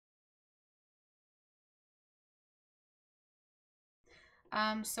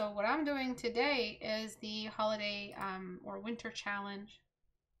So what I'm doing today is the holiday or winter challenge,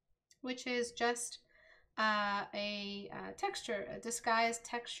 which is just a disguised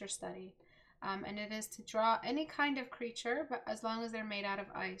texture study. And it is to draw any kind of creature, but as long as they're made out of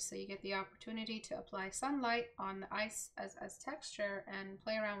ice. So you get the opportunity to apply sunlight on the ice as texture and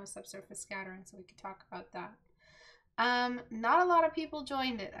play around with subsurface scattering, so we could talk about that. Not a lot of people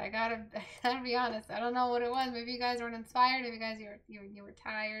joined it. I gotta be honest. I don't know what it was. Maybe you guys weren't inspired. Maybe you guys you were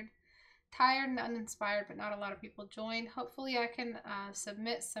tired and uninspired, but not a lot of people joined. Hopefully I can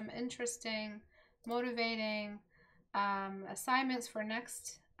submit some interesting, motivating assignments for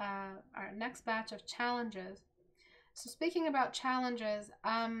our next batch of challenges. So speaking about challenges,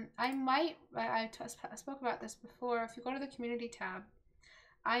 I spoke about this before. If you go to the community tab,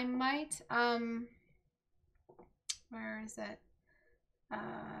 I might where is it?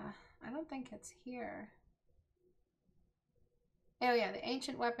 I don't think it's here. Oh yeah, the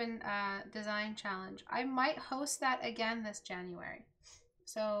Ancient Weapon Design Challenge. I might host that again this January.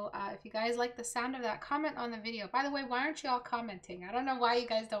 So if you guys like the sound of that, comment on the video. By the way, why aren't you all commenting? I don't know why you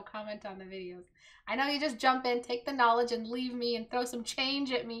guys don't comment on the videos. I know you just jump in, take the knowledge, and leave me and throw some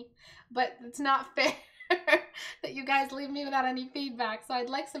change at me, but it's not fair that you guys leave me without any feedback. So I'd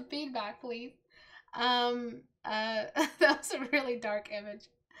like some feedback, please. That was a really dark image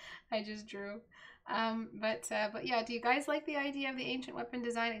I just drew. But yeah, do you guys like the idea of the Ancient Weapon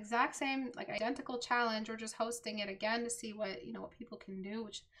Design? Exact same, like identical challenge. We're just hosting it again to see what people can do,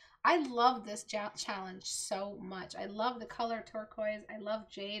 which I love this challenge so much. I love the color turquoise. I love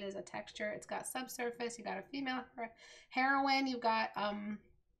jade as a texture. It's got subsurface. You got a female heroine. You've got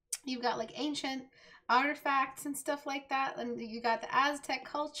like ancient artifacts and stuff like that, and you got the Aztec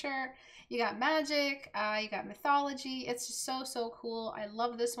culture, you got magic, you got mythology. It's just so cool. I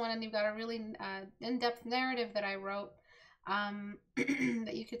love this one, and you've got a really in-depth narrative that I wrote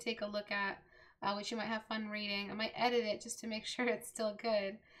that you could take a look at, which you might have fun reading. I might edit it just to make sure it's still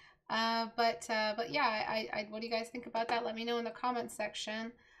good. But yeah, what do you guys think about that? Let me know in the comments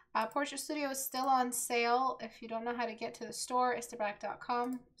section. Portrait Studio is still on sale. If you don't know how to get to the store,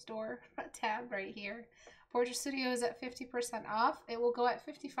 istebrak.com store tab right here. Portrait Studio is at 50% off. It will go at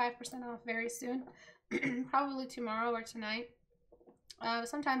 55% off very soon, probably tomorrow or tonight,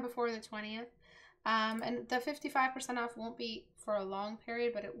 sometime before the 20th. And the 55% off won't be for a long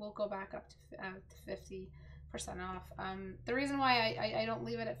period, but it will go back up to 50% off. The reason why I don't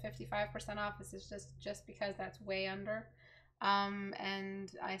leave it at 55% off is just because that's way under.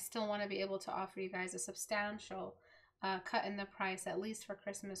 And I still want to be able to offer you guys a substantial cut in the price, at least for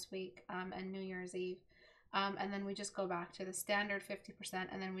Christmas week and New Year's Eve. And then we just go back to the standard 50%,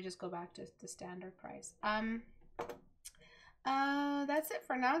 and then we just go back to the standard price. That's it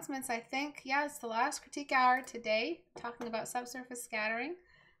for announcements, I think. Yeah, it's the last critique hour today, talking about subsurface scattering.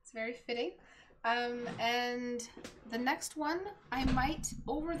 It's very fitting. And the next one, I might,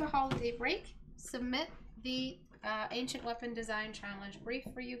 over the holiday break, submit the Ancient Weapon Design Challenge brief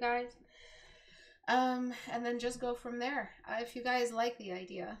for you guys, and then just go from there. If you guys like the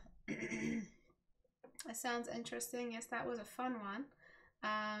idea. That sounds interesting. Yes, that was a fun one.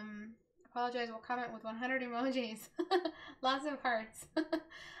 Apologize, we'll comment with 100 emojis. Lots of hearts.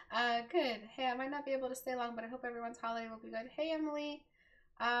 Good. Hey, I might not be able to stay long, but I hope everyone's holiday will be good. Hey, Emily.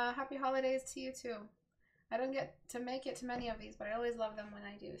 Happy holidays to you too. I don't get to make it to many of these, but I always love them when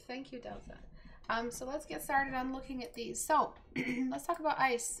I do. Thank you, Delta. So let's get started on looking at these. So let's talk about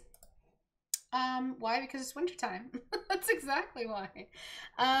ice. Why? Because it's wintertime. That's exactly why.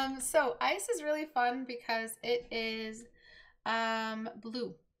 So ice is really fun because it is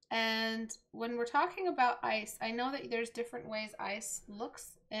blue. And when we're talking about ice, I know that there's different ways ice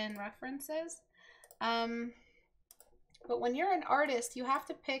looks in references. But when you're an artist, you have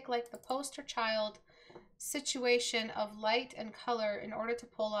to pick like the poster child situation of light and color in order to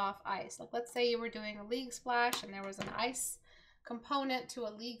pull off ice. Like let's say you were doing a League splash and there was an ice component to a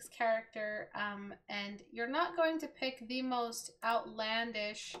League's character, and you're not going to pick the most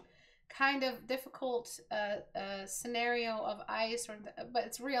outlandish kind of difficult scenario of ice, but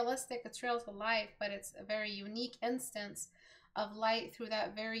it's realistic, it's real to life, but it's a very unique instance of light through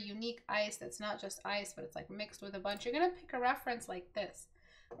that very unique ice that's not just ice, but it's like mixed with a bunch. You're going to pick a reference like this,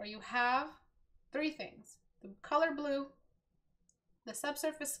 where you have three things: the color blue, the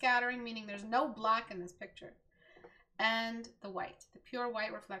subsurface scattering, meaning there's no black in this picture, and the white, the pure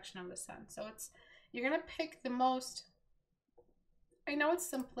white reflection of the sun. So you're going to pick the most, I know it's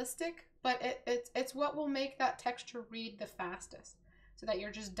simplistic, but it's what will make that texture read the fastest, so that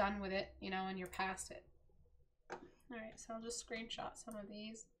you're just done with it, and you're past it. All right, so I'll just screenshot some of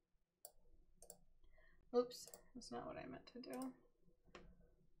these. Oops, that's not what I meant to do.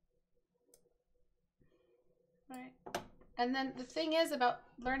 right? And then the thing is about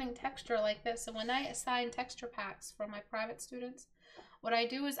learning texture like this, so when I assign texture packs for my private students, what I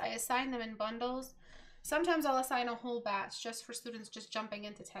do is I assign them in bundles. Sometimes I'll assign a whole batch just for students just jumping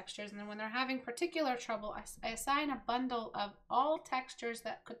into textures. And then when they're having particular trouble, I assign a bundle of all textures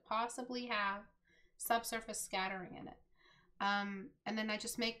that could possibly have subsurface scattering in it. And then I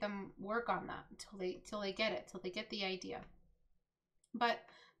just make them work on that until they get it, till they get the idea. But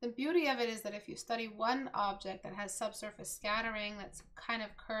the beauty of it is that if you study one object that has subsurface scattering that's kind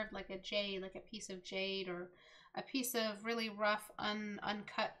of curved like a jade, like a piece of jade, or a piece of really rough,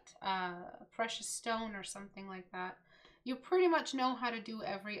 uncut precious stone or something like that, you pretty much know how to do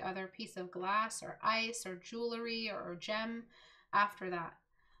every other piece of glass or ice or jewelry or gem after that.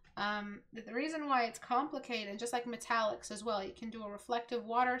 The reason why it's complicated, just like metallics as well, you can do a reflective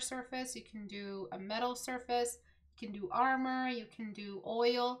water surface, you can do a metal surface, you can do armor, you can do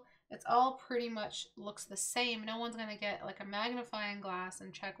oil. It's all pretty much looks the same. No one's going to get like a magnifying glass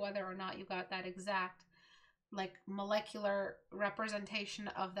and check whether or not you got that exact like molecular representation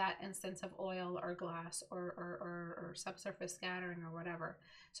of that instance of oil or glass or subsurface scattering or whatever.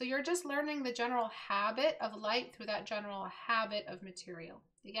 So you're just learning the general habit of light through that general habit of material.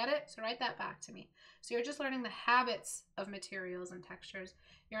 You get it? So write that back to me. So you're just learning the habits of materials and textures.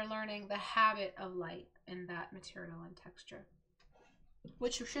 You're learning the habit of light in that material and texture,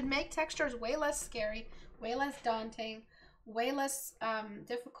 which should make textures way less scary, way less daunting, way less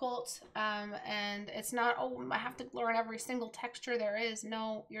difficult, and it's not, oh, I have to learn every single texture there is.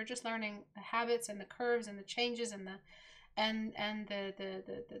 No, you're just learning the habits and the curves and the changes and the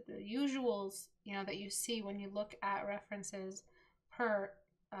usuals, you know, that you see when you look at references per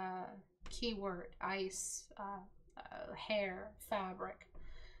keyword: ice, hair, fabric.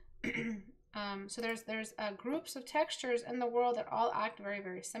 So there's groups of textures in the world that all act very,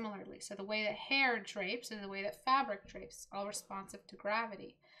 very similarly. So the way that hair drapes is the way that fabric drapes, all responsive to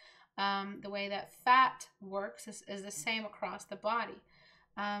gravity. The way that fat works is the same across the body.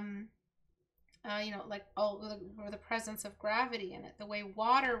 You know, like the presence of gravity in it. The way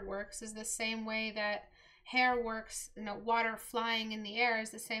water works is the same way that hair works. You know, water flying in the air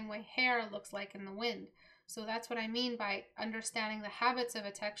is the same way hair looks like in the wind. So that's what I mean by understanding the habits of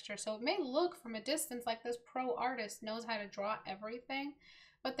a texture. So it may look from a distance like this pro artist knows how to draw everything,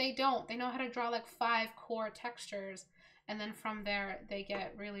 but they don't. They know how to draw like 5 core textures, and then from there they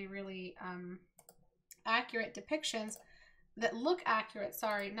get really, really accurate depictions that look accurate.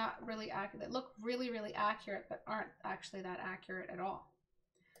 Sorry, not really accurate. That look really, really accurate, but aren't actually that accurate at all.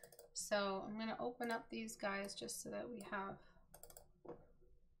 So I'm going to open up these guys just so that we have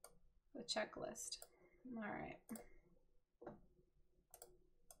the checklist. All right.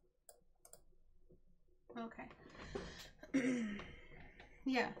 Okay.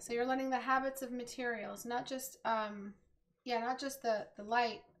 Yeah, so you're learning the habits of materials, not just not just the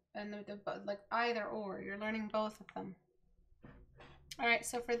light and the like either or. You're learning both of them. All right,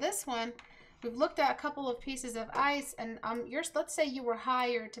 so for this one, we've looked at a couple of pieces of ice, and let's say you were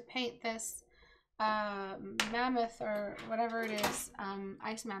hired to paint this mammoth or whatever it is,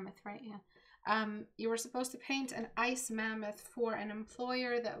 ice mammoth, right? Yeah. You were supposed to paint an ice mammoth for an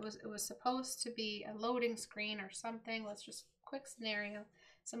employer it was supposed to be a loading screen or something. Let's just quick scenario,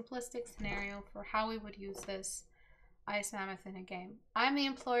 simplistic scenario for how we would use this ice mammoth in a game. I'm the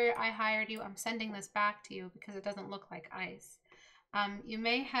employer, I hired you, I'm sending this back to you because it doesn't look like ice. You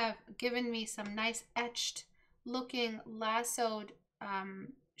may have given me some nice etched looking lassoed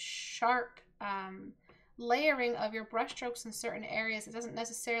sharp layering of your brushstrokes in certain areas. It doesn't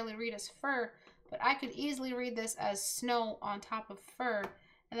necessarily read as fur, but I could easily read this as snow on top of fur.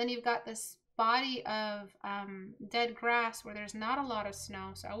 And then you've got this body of dead grass where there's not a lot of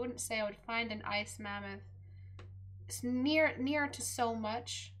snow. So I wouldn't say I would find an ice mammoth. It's near to so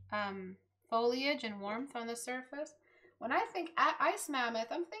much foliage and warmth on the surface. When I think ice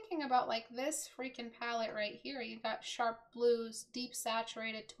mammoth, I'm thinking about like this freaking palette right here. You've got sharp blues, deep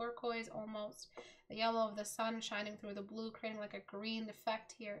saturated turquoise almost, the yellow of the sun shining through the blue, creating like a green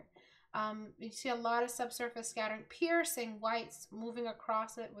effect here. You see a lot of subsurface scattering, piercing whites moving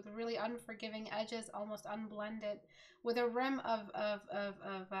across it with really unforgiving edges, almost unblended, with a rim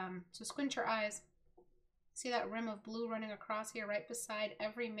so squint your eyes. See that rim of blue running across here right beside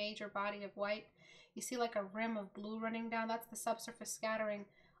every major body of white? You see like a rim of blue running down. That's the subsurface scattering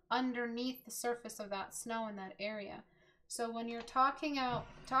underneath the surface of that snow in that area. So when you're talking about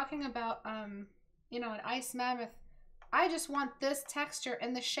you know, an ice mammoth, I just want this texture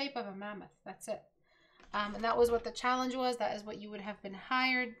in the shape of a mammoth. That's it. And that was what the challenge was. That is what you would have been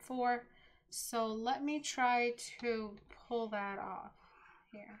hired for. So let me try to pull that off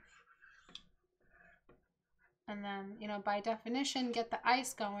here. And then, you know, by definition, get the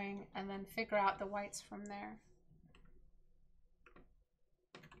ice going and then figure out the whites from there.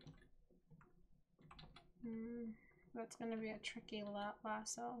 That's going to be a tricky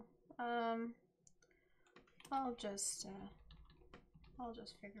lasso. I'll just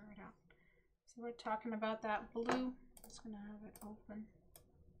figure it out. So we're talking about that blue. I'm just going to have it open.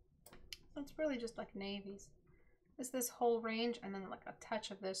 So it's really just like navies. It's this whole range and then like a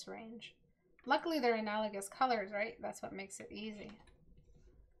touch of this range. Luckily they're analogous colors, right? That's what makes it easy.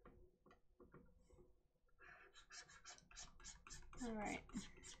 All right.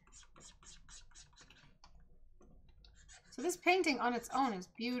 So this painting on its own is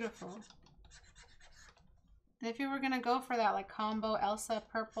beautiful. And if you were gonna go for that like combo Elsa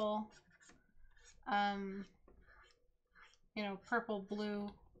purple, you know, purple blue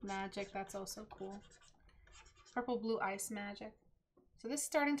magic, that's also cool. Purple blue ice magic. So this is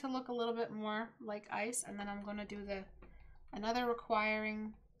starting to look a little bit more like ice, and then I'm gonna do another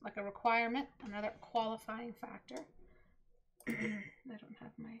requirement, another qualifying factor. I don't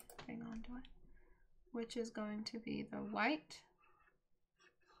have my thing on, do I? Which is going to be the white.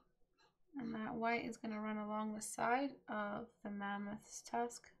 And that white is going to run along the side of the mammoth's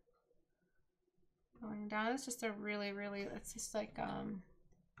tusk. Going down. It's just a really, it's just like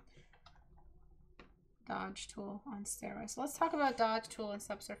dodge tool on steroids. So let's talk about dodge tool and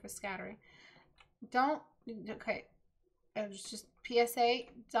subsurface scattering. It's just PSA,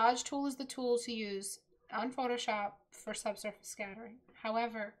 dodge tool is the tool to use on Photoshop for subsurface scattering.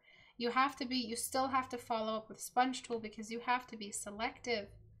 However, you still have to follow up with sponge tool because you have to be selective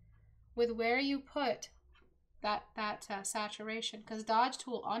with where you put that saturation, because dodge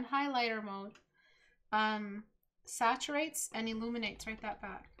tool on highlighter mode saturates and illuminates right that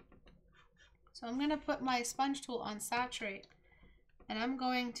back. So I'm going to put my sponge tool on saturate, and I'm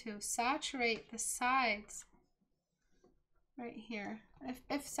going to saturate the sides right here.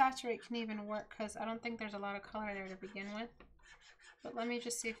 If saturate can even work, because I don't think there's a lot of color there to begin with. But let me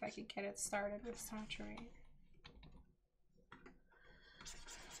just see if I could get it started with saturate.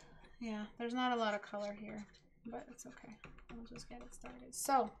 Yeah, there's not a lot of color here, but it's okay. I'll just get it started.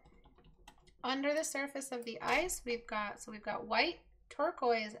 So under the surface of the ice, we've got white,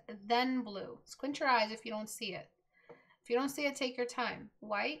 turquoise, then blue. Squint your eyes if you don't see it. If you don't see it, take your time.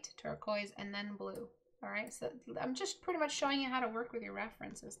 White, turquoise, and then blue. All right, so I'm just pretty much showing you how to work with your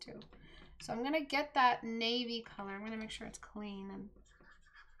references too. So I'm gonna get that navy color. I'm gonna make sure it's clean and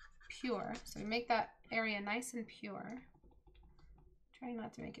pure. So we make that area nice and pure. Try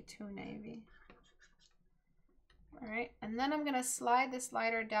not to make it too navy. All right, and then I'm gonna slide the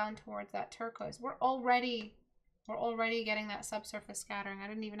slider down towards that turquoise. We're already getting that subsurface scattering. I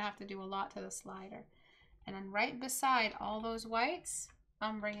didn't even have to do a lot to the slider. And then right beside all those whites,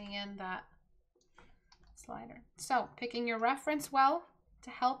 I'm bringing in that slider. So picking your reference well to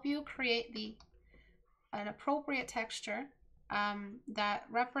help you create an appropriate texture that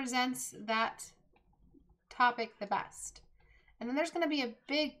represents that topic the best. And then there's going to be a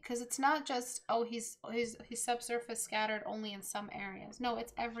big, because it's not just, oh, he's subsurface scattered only in some areas. No,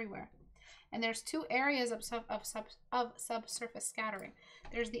 it's everywhere. And there's two areas of subsurface scattering.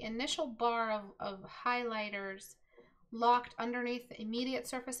 There's the initial bar of highlighters locked underneath the immediate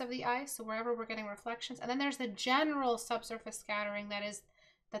surface of the ice, so wherever we're getting reflections. And then there's the general subsurface scattering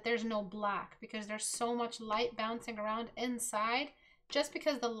that there's no black, because there's so much light bouncing around inside. Just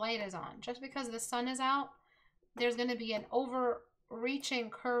because the light is on, just because the sun is out, there's going to be an overreaching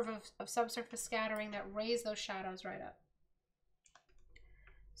curve of subsurface scattering that raise those shadows right up.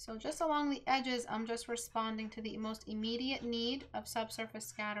 So just along the edges, I'm just responding to the most immediate need of subsurface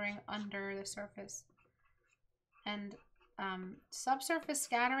scattering under the surface. And subsurface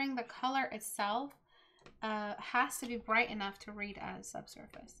scattering, the color itself has to be bright enough to read as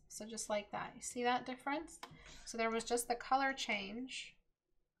subsurface. So just like that, you see that difference? So there was just the color change,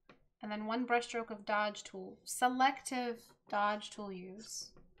 and then one brushstroke of dodge tool, selective dodge tool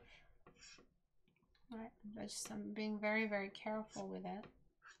use. All right, I'm being very, very careful with it.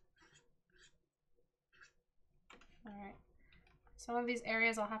 All right, some of these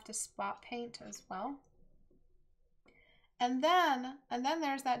areas I'll have to spot paint as well. And then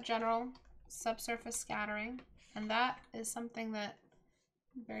there's that general subsurface scattering, and that is something that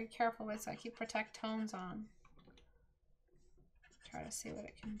I'm very careful with, so I keep protect tones on. Try to see what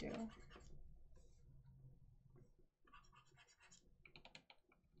it can do.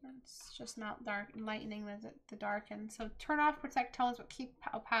 It's just not dark, lightening the darken. So turn off protect tones, but keep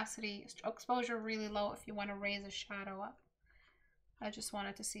opacity, exposure really low if you want to raise a shadow up. I just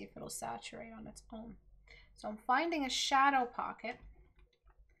wanted to see if it'll saturate on its own. So I'm finding a shadow pocket.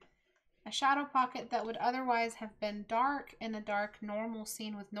 A shadow pocket that would otherwise have been dark in a dark normal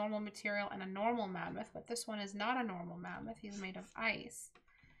scene with normal material and a normal mammoth, but this one is not a normal mammoth. He's made of ice.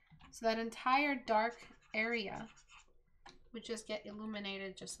 So that entire dark area would just get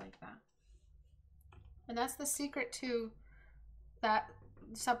illuminated just like that. And that's the secret to that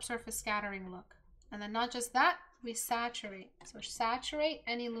subsurface scattering look. And then not just that, we saturate. So saturate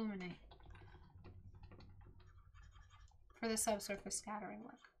and illuminate for the subsurface scattering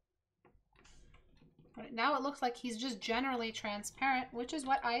look. But now it looks like he's just generally transparent, which is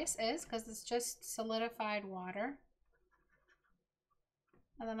what ice is, because it's just solidified water.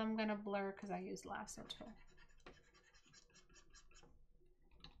 And then I'm going to blur because I used lasso tool.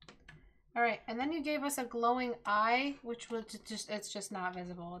 All right, and then you gave us a glowing eye, which was just, it's just not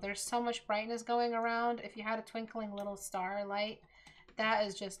visible. There's so much brightness going around. If you had a twinkling little star light, that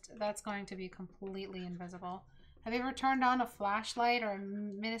is just, that's going to be completely invisible. Have you ever turned on a flashlight or a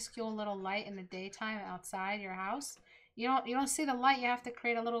minuscule little light in the daytime outside your house? You don't see the light. You have to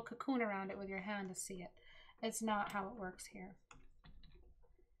create a little cocoon around it with your hand to see it. It's not how it works here.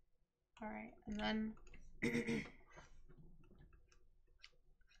 All right, and then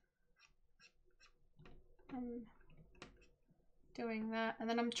I'm doing that, and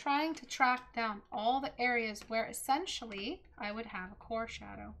then I'm trying to track down all the areas where essentially I would have a core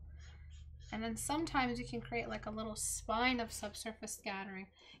shadow. And then sometimes you can create like a little spine of subsurface scattering.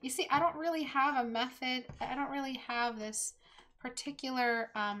 You see, I don't really have a method. I don't really have this particular,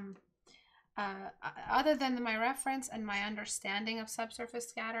 other than my reference and my understanding of subsurface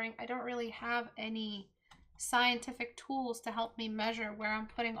scattering, I don't really have any scientific tools to help me measure where I'm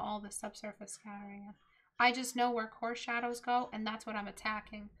putting all the subsurface scattering in. I just know where core shadows go, and that's what I'm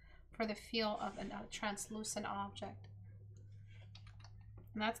attacking for the feel of a translucent object.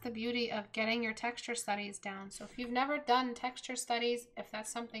 And that's the beauty of getting your texture studies down. So if you've never done texture studies, if that's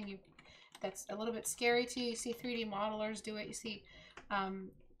something that's a little bit scary to you, you see 3D modelers do it, you see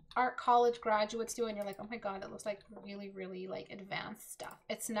art college graduates do it, and you're like, oh my god, that looks like really, really like advanced stuff.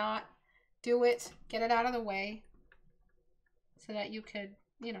 It's not. Do it. Get it out of the way so that you could,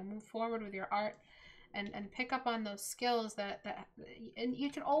 you know, move forward with your art and pick up on those skills and you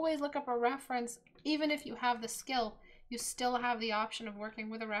can always look up a reference. Even if you have the skill, you still have the option of working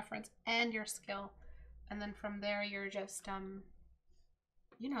with a reference and your skill, and then from there you're just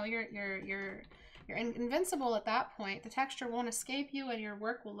you know, you're invincible at that point. The texture won't escape you and your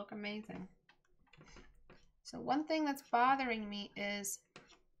work will look amazing. So one thing that's bothering me is,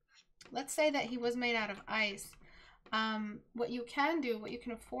 let's say that he was made out of ice. What you can do, what you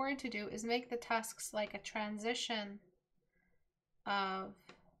can afford to do, is make the tusks like a transition of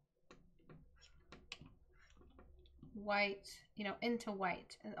white, you know, into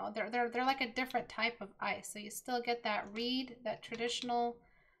white. And they're like a different type of ice. So you still get that reed, that traditional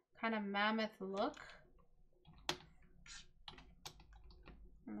kind of mammoth look.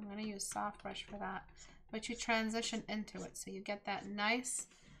 And I'm going to use soft brush for that. But you transition into it. So you get that nice,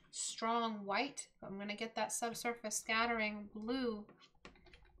 strong white. I'm going to get that subsurface scattering blue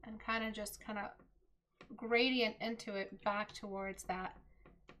and kind of gradient into it back towards that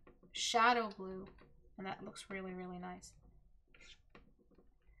shadow blue. And that looks really, really nice.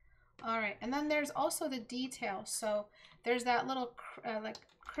 All right, and then there's also the detail. So there's that little like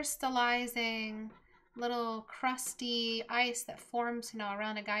crystallizing, little crusty ice that forms, you know,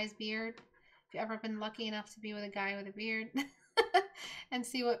 around a guy's beard. If you've ever been lucky enough to be with a guy with a beard and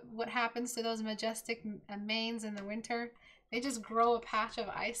see what happens to those majestic manes in the winter. They just grow a patch of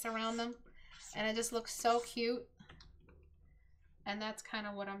ice around them, and it just looks so cute. And that's kind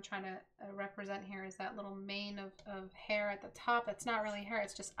of what I'm trying to represent here, is that little mane of hair at the top. It's not really hair,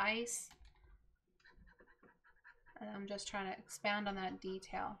 it's just ice. And I'm just trying to expand on that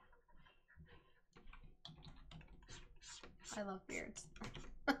detail. I love beards.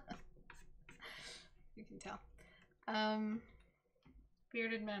 You can tell.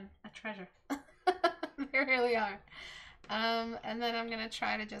 Bearded men, a treasure. They really are. And then I'm going to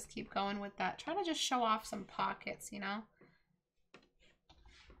try to just keep going with that. Try to just show off some pockets, you know.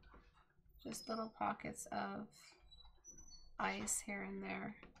 Just little pockets of ice here and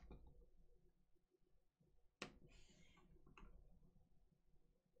there.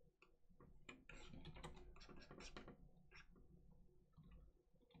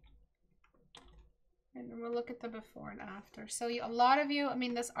 And we'll look at the before and after. So a lot of you, I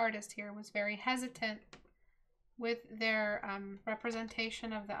mean, this artist here was very hesitant with their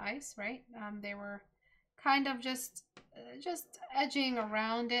representation of the ice, right? They were kind of just edging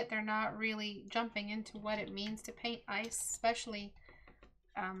around it. They're not really jumping into what it means to paint ice, especially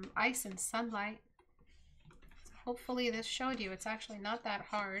ice in sunlight. So hopefully this showed you it's actually not that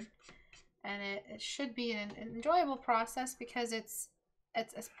hard. And it should be an enjoyable process because it's a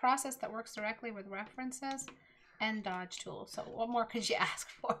process that works directly with references and dodge tools. So what more could you ask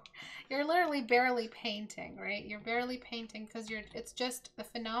for? You're literally barely painting, right? You're barely painting because it's just the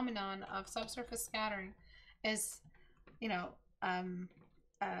phenomenon of subsurface scattering is, you know,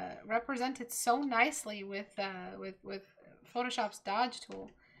 represented so nicely with Photoshop's dodge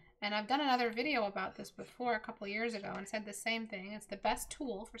tool. And I've done another video about this before a couple of years ago and said the same thing. It's the best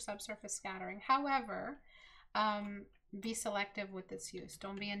tool for subsurface scattering. However, be selective with its use.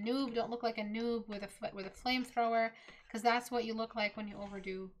 Don't be a noob. Don't look like a noob with a flamethrower, because that's what you look like when you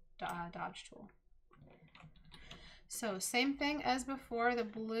overdo dodge tool. So same thing as before, the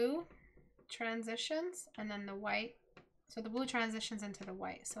blue transitions and then the white. So the blue transitions into the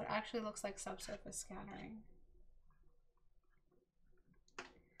white. So it actually looks like subsurface scattering.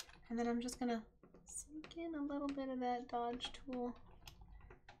 And then I'm just gonna sink in a little bit of that dodge tool.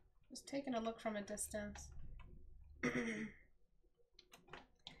 Just taking a look from a distance.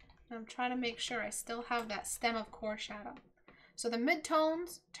 I'm trying to make sure I still have that stem of core shadow. So the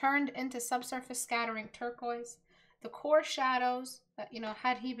midtones turned into subsurface scattering turquoise. The core shadows, that, you know,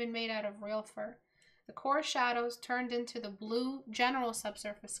 had he been made out of real fur, the core shadows turned into the blue general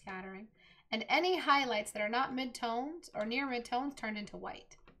subsurface scattering. And any highlights that are not midtones or near midtones turned into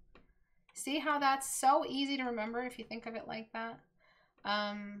white. See how that's so easy to remember if you think of it like that?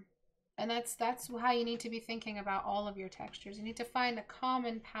 And that's how you need to be thinking about all of your textures. You need to find a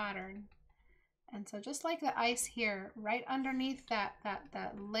common pattern. And so just like the ice here, right underneath that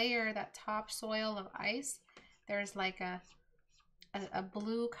layer, that top soil of ice, there's like a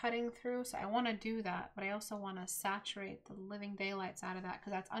blue cutting through. So I want to do that, but I also want to saturate the living daylights out of that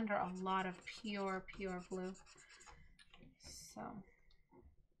because that's under a lot of pure blue. So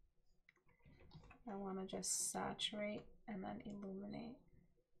I want to just saturate and then illuminate.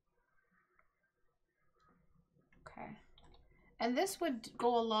 Okay. And this would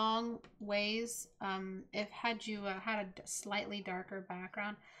go a long ways if had you had a slightly darker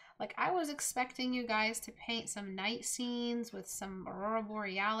background. Like I was expecting you guys to paint some night scenes with some aurora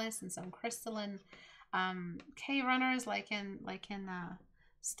borealis and some crystalline K-runners like in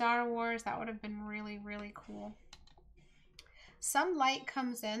Star Wars. That would have been really cool. Some light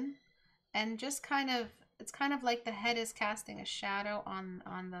comes in and just it's kind of like the head is casting a shadow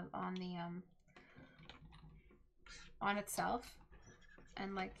on itself,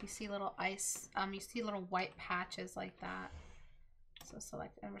 and like you see little ice, you see little white patches like that. So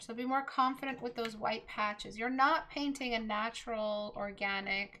select Ember. So be more confident with those white patches. You're not painting a natural,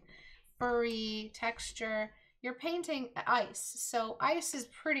 organic, furry texture. You're painting ice. So ice is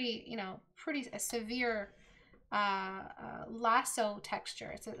pretty, you know, pretty a severe lasso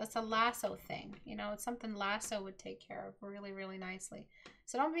texture. It's a lasso thing, you know. It's something lasso would take care of really nicely.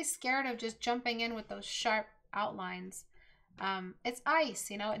 So don't be scared of just jumping in with those sharp outlines. It's ice,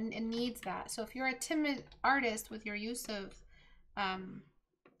 you know, and it needs that. So if you're a timid artist with your use of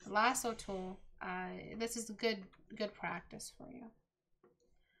lasso tool, this is a good practice for you.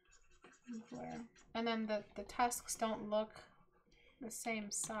 And then the tusks don't look the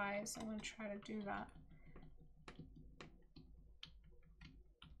same size. I'm going to try to do that.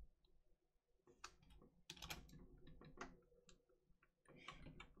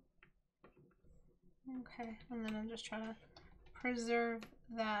 Okay, and then I'm just trying to preserve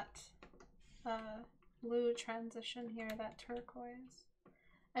that blue transition here, that turquoise.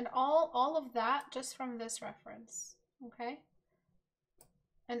 And all of that just from this reference, okay?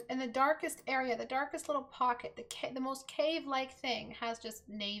 And in the darkest area, the darkest little pocket, the most cave-like thing has just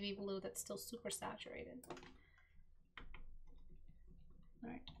navy blue that's still super saturated. All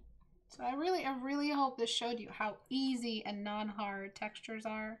right. So I really hope this showed you how easy and non-hard textures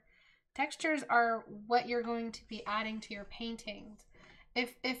are. Textures are what you're going to be adding to your paintings.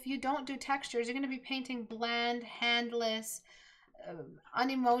 If you don't do textures, you're going to be painting bland, handless,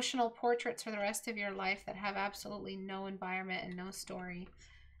 unemotional portraits for the rest of your life that have absolutely no environment and no story.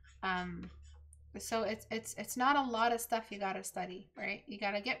 So it's not a lot of stuff you got to study, right? You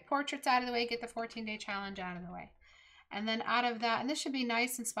got to get portraits out of the way, get the 14-day challenge out of the way. And then out of that, and this should be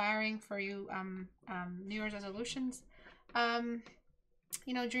nice, inspiring for you New Year's resolutions.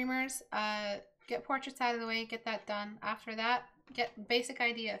 You know, dreamers, get portraits out of the way, get that done. After that, get basic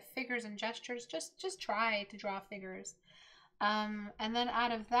idea of figures and gestures. Just try to draw figures. And then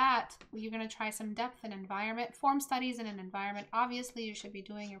out of that, you're going to try some depth and environment, form studies in an environment. Obviously, you should be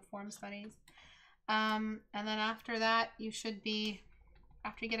doing your form studies. And then after that, you should be,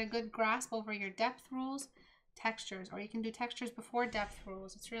 after you get a good grasp over your depth rules, textures, or you can do textures before depth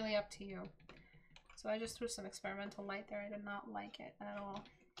rules. It's really up to you. So I just threw some experimental light there. I did not like it at all.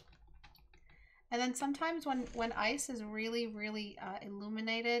 And then sometimes when ice is really, really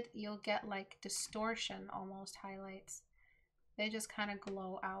illuminated, you'll get like distortion almost highlights. They just kind of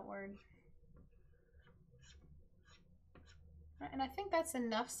glow outward. And I think that's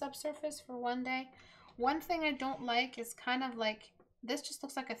enough subsurface for one day. One thing I don't like is kind of like, this just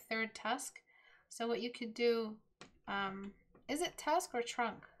looks like a third tusk. So what you could do, is it tusk or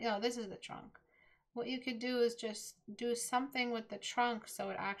trunk? No, this is the trunk. What you could do is just do something with the trunk so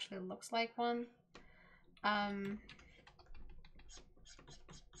it actually looks like one.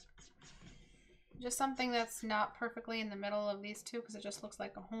 Just something that's not perfectly in the middle of these two because it just looks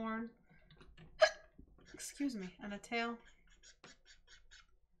like a horn. Excuse me, and a tail.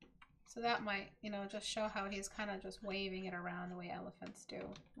 So that might, you know, just show how he's kind of just waving it around the way elephants do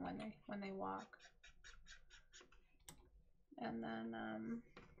when they walk. And then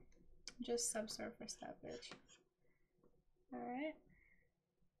just subsurface that bitch. Alright.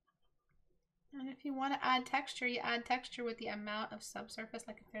 And if you want to add texture, you add texture with the amount of subsurface,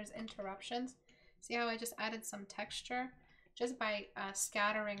 like if there's interruptions. See how I just added some texture just by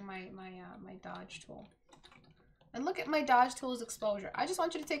scattering my dodge tool. And look at my dodge tool's exposure. I just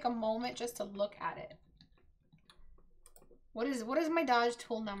want you to take a moment just to look at it. What is my dodge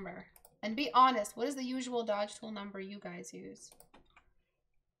tool number? And be honest, what is the usual dodge tool number you guys use?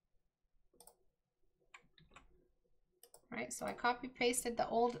 Right, so I copy pasted the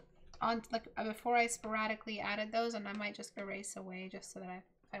old on, like before I sporadically added those, and I might just erase away just so that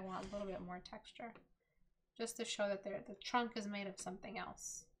I want a little bit more texture. Just to show that the trunk is made of something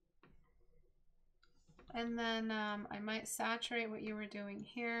else. And then I might saturate what you were doing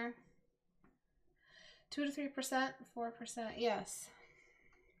here. 2 to 3%, 4%, yes.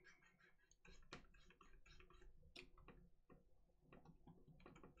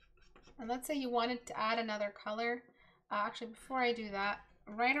 And let's say you wanted to add another color. Actually, before I do that,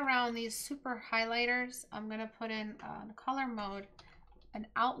 right around these super highlighters, I'm going to put in color mode, an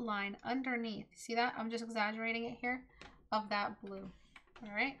outline underneath. See that? I'm just exaggerating it here, of that blue.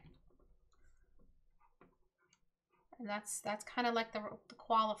 All right. And that's kind of like the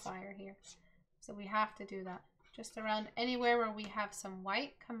qualifier here. So we have to do that. Just around anywhere where we have some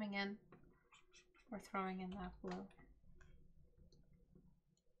white coming in, we're throwing in that blue.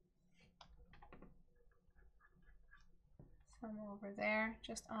 Some over there,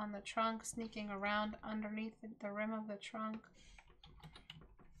 just on the trunk, sneaking around underneath the rim of the trunk.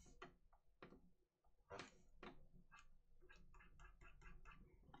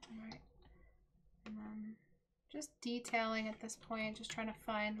 All right. And then just detailing at this point, just trying to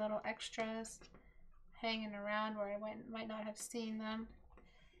find little extras hanging around where I might not have seen them.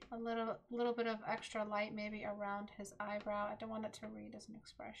 A little bit of extra light maybe around his eyebrow. I don't want it to read as an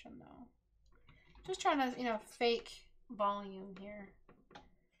expression though. Just trying to, you know, fake volume here.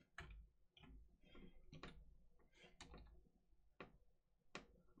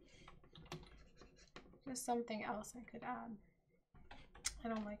 Just something else I could add. I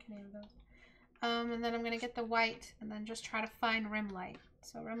don't like any of those. And then I'm going to get the white and then just try to find rim light.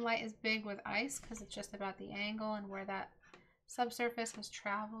 So rim light is big with ice because it's just about the angle and where that subsurface has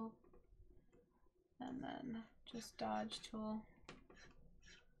traveled. And then just dodge tool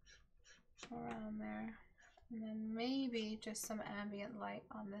around there. And then maybe just some ambient light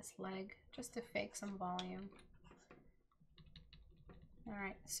on this leg just to fake some volume. All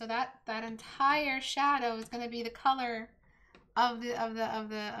right, so that entire shadow is going to be the color of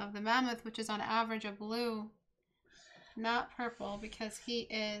the mammoth, which is on average a blue, not purple, because he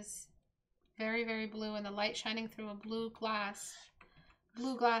is very, very blue, and the light shining through a blue glass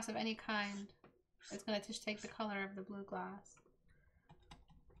of any kind, it's going to just take the color of the blue glass.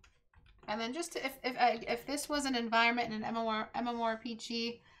 And then just to, if this was an environment in an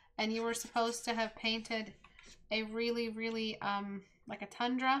MMORPG and you were supposed to have painted a really, really like a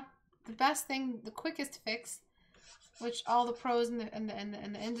tundra, the best thing, the quickest fix, which all the pros in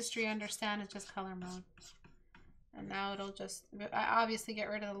the industry understand, is just color mode. And now it'll just obviously get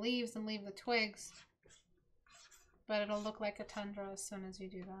rid of the leaves and leave the twigs, but it'll look like a tundra as soon as you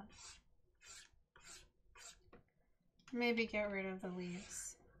do that. Maybe get rid of the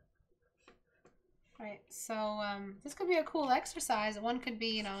leaves. Right, so this could be a cool exercise. One could be,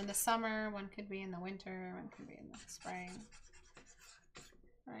 you know, in the summer, one could be in the winter, one could be in the spring.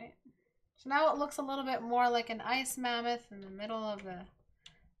 Right, so now it looks a little bit more like an ice mammoth in the middle of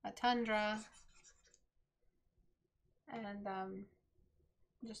a tundra. And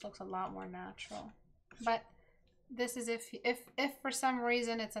it just looks a lot more natural. But this is if for some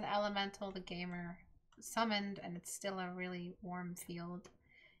reason it's an elemental the gamer summoned and it's still a really warm field,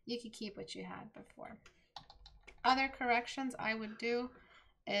 you could keep what you had before. Other corrections I would do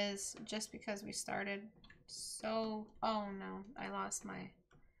is just because we started so... Oh no, I lost my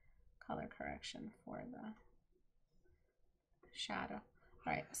color correction for the shadow.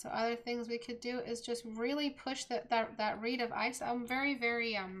 All right, so other things we could do is just really push that reed of ice. I'm very,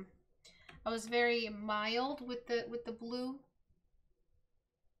 very I was very mild with the blue.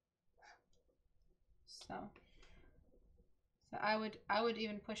 So I would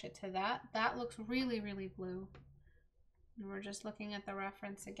even push it to that. That looks really, really blue. And we're just looking at the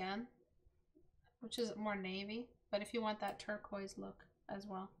reference again, which is more navy. But if you want that turquoise look as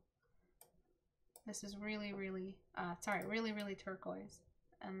well, this is really, really, really, really turquoise.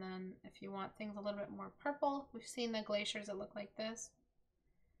 And then if you want things a little bit more purple, we've seen the glaciers that look like this.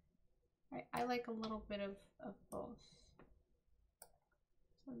 Right, I like a little bit of both.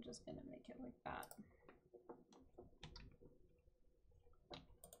 So I'm just gonna make it like that.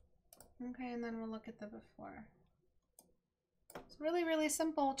 Okay, and then we'll look at the before. It's a really, really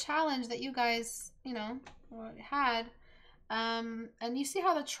simple challenge that you guys, you know, had. And you see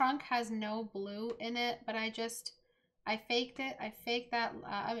how the trunk has no blue in it, but I faked it. I faked that,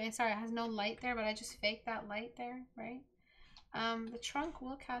 I mean, sorry, it has no light there, but I just faked that light there, right? The trunk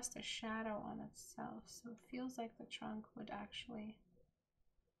will cast a shadow on itself, so it feels like the trunk would actually,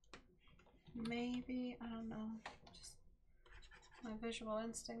 maybe, I don't know, just my visual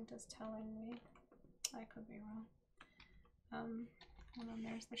instinct is telling me. I could be wrong. And then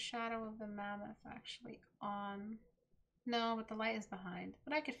there's the shadow of the mammoth actually on, no, but the light is behind,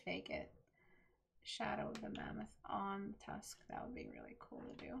 but I could fake it. Shadow of the mammoth on the tusk, that would be really cool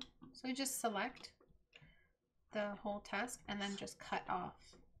to do. So we just select the whole tusk and then just cut off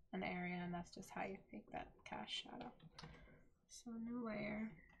an area, and that's just how you fake that cast shadow. So new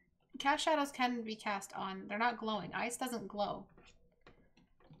layer. Cast shadows can be cast on, they're not glowing. Ice doesn't glow.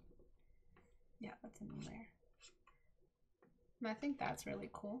 Yeah, that's a new layer. And I think that's really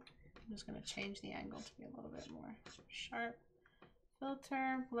cool. I'm just going to change the angle to be a little bit more sharp.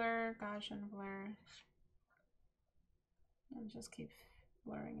 Filter, blur, Gaussian blur. And just keep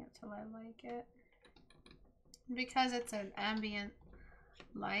blurring it till I like it. Because it's an ambient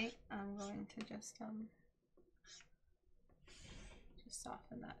light, I'm going to just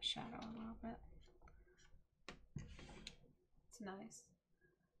soften that shadow a little bit. It's nice.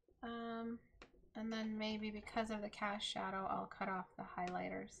 And then maybe because of the cast shadow, I'll cut off the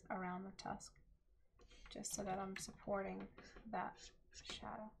highlighters around the tusk, just so that I'm supporting that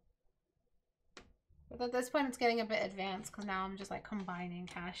shadow. But at this point, it's getting a bit advanced because now I'm just like combining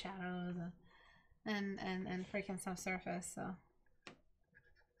cast shadows and freaking subsurface. So,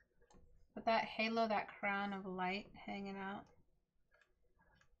 but that halo, that crown of light hanging out,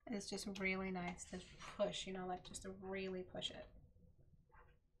 is just really nice to push. You know, like just to really push it.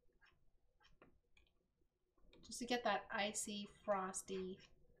 Just to get that icy, frosty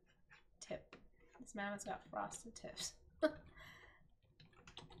tip. This mammoth's got frosted tips.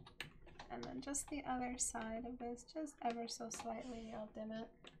 And then just the other side of this, just ever so slightly. I'll dim it.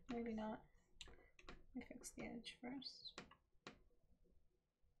 Maybe not. Let me fix the edge first.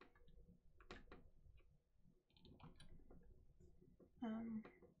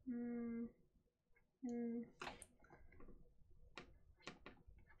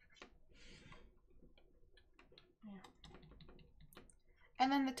 Yeah.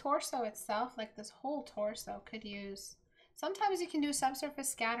 And then the torso itself, like this whole torso, could use. Sometimes you can do subsurface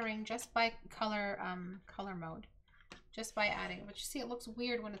scattering just by color mode, just by adding. But you see, it looks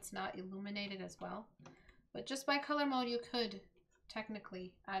weird when it's not illuminated as well. But just by color mode, you could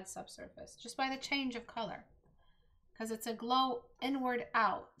technically add subsurface just by the change of color, because it's a glow inward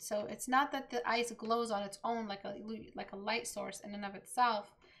out. So it's not that the ice glows on its own like a light source in and of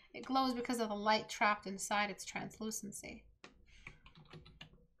itself. It glows because of the light trapped inside its translucency.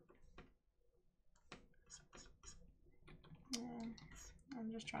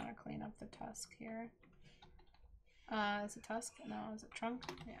 I'm just trying to clean up the tusk here. Is it tusk? No, is it trunk?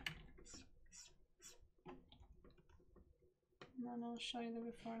 Yeah. And then I'll show you the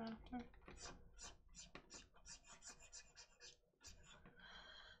before and after.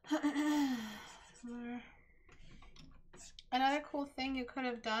 Another cool thing you could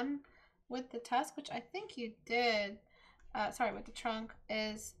have done with the tusk, which I think you did, with the trunk,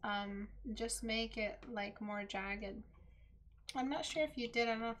 is just make it like more jagged. I'm not sure if you did.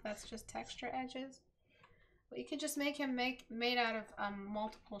 I don't know if that's just texture edges. But you could just make him made out of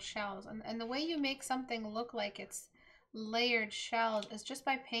multiple shells. And the way you make something look like it's layered shells is just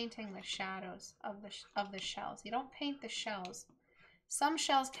by painting the shadows of the shells. You don't paint the shells. Some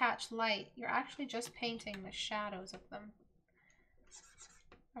shells catch light. You're actually just painting the shadows of them.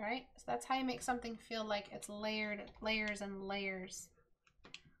 All right, so that's how you make something feel like it's layered, layers and layers.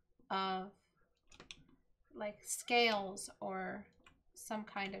 of like scales or some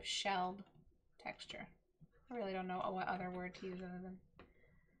kind of shelled texture. I really don't know what other word to use other than.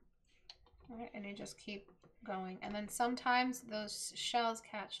 All right, and you just keep going. And then sometimes those shells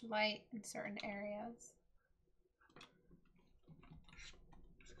catch light in certain areas.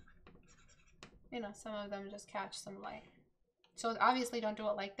 You know, some of them just catch some light. So obviously don't do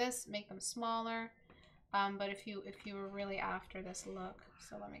it like this, make them smaller. But if you were really after this look,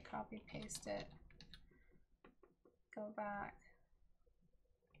 so let me copy paste it. Go back,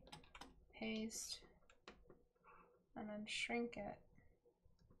 paste, and then shrink it.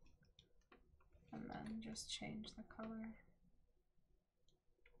 And then just change the color.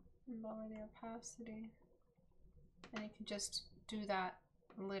 And lower the opacity. And you can just do that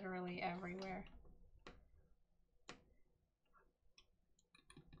literally everywhere.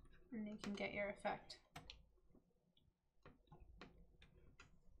 And you can get your effect.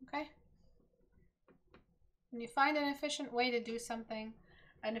 Okay? When you find an efficient way to do something,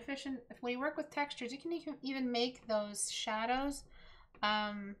 when you work with textures, you can even make those shadows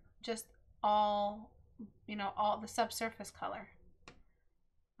just all the subsurface color,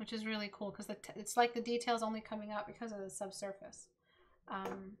 which is really cool because it's like the details only coming out because of the subsurface.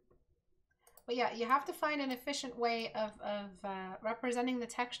 But yeah, you have to find an efficient way of representing the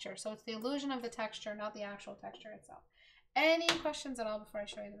texture. So it's the illusion of the texture, not the actual texture itself. Any questions at all before I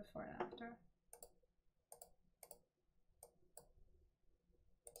show you the before and after?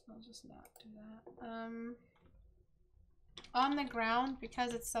 So I'll just not do that. On the ground,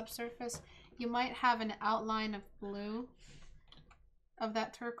 because it's subsurface, you might have an outline of blue, of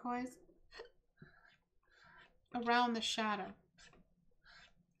that turquoise, around the shadow.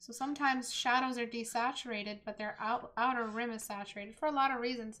 So sometimes shadows are desaturated, but their outer rim is saturated for a lot of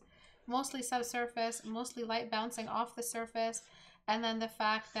reasons. Mostly subsurface, mostly light bouncing off the surface, and then the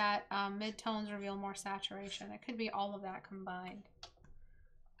fact that midtones reveal more saturation. It could be all of that combined.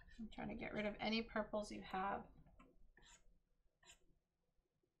 I'm trying to get rid of any purples you have.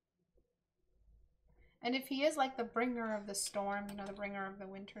 And if he is like the bringer of the storm, you know, the bringer of the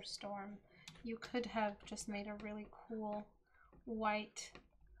winter storm, you could have just made a really cool white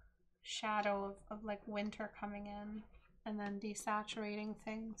shadow of like winter coming in and then desaturating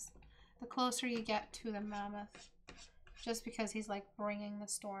things. The closer you get to the mammoth, just because he's like bringing the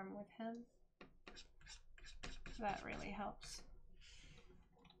storm with him, that really helps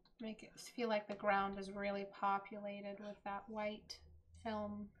make it feel like the ground is really populated with that white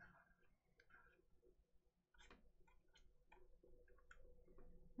film.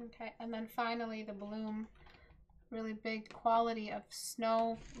 Okay, and then finally the bloom. Really big quality of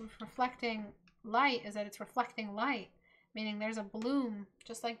snow reflecting light is that it's reflecting light, meaning there's a bloom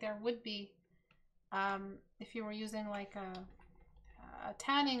just like there would be if you were using like a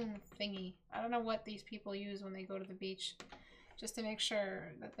tanning thingy. I don't know what these people use when they go to the beach just to make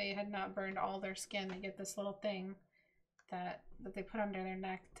sure that they had not burned all their skin. They get this little thing that they put under their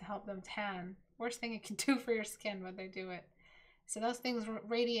neck to help them tan. Worst thing it can do for your skin, but they do it. So those things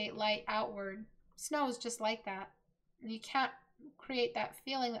radiate light outward. Snow is just like that. You can't create that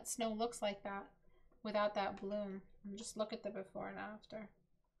feeling that snow looks like that without that bloom. And just look at the before and after.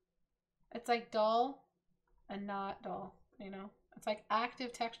 It's like dull and not dull, you know? It's like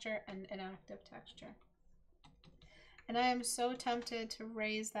active texture and inactive texture. And I am so tempted to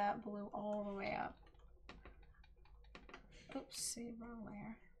raise that blue all the way up. Oops, see, wrong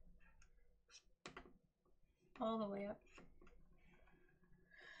layer. All the way up.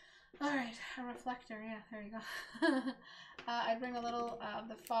 All right, a reflector, yeah, there you go. I bring a little of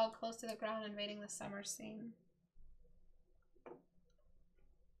the fog close to the ground, invading the summer scene.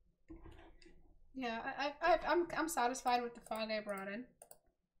 Yeah, I'm satisfied with the fog I brought in,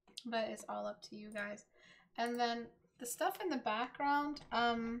 but it's all up to you guys. And then the stuff in the background,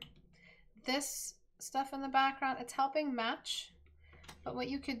 this stuff in the background, it's helping match. But what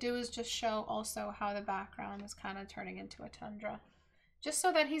you could do is just show also how the background is kind of turning into a tundra. Just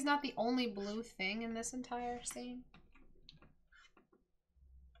so that he's not the only blue thing in this entire scene.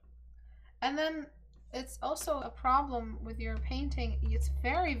 And then it's also a problem with your painting. It's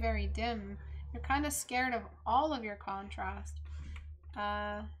very, very dim. You're kind of scared of all of your contrast.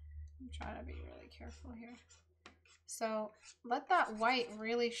 I'm trying to be really careful here. So let that white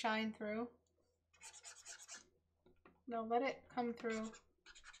really shine through. No, let it come through.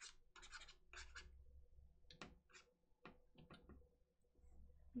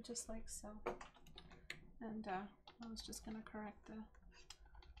 Just like so. And I was just going to correct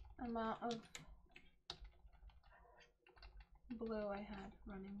the amount of blue I had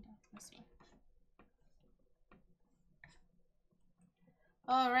running down this way.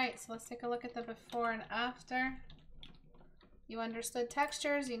 All right, so let's take a look at the before and after. You understood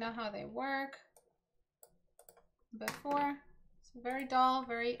textures, you know how they work. Before, so very dull,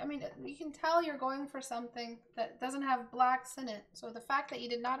 I mean, you can tell you're going for something that doesn't have blacks in it. So the fact that you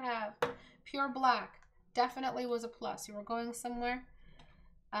did not have pure black definitely was a plus. You were going somewhere,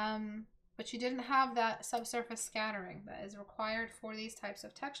 but you didn't have that subsurface scattering that is required for these types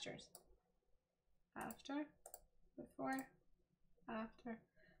of textures. After, before, after.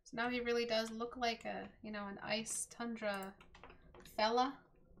 So now he really does look like a, you know, an ice tundra fella.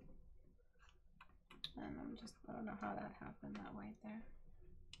 And I don't know how that happened, that white there.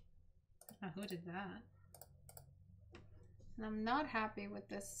 I don't know who did that. And I'm not happy with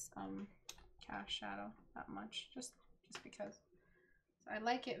this cast shadow that much, just because. So I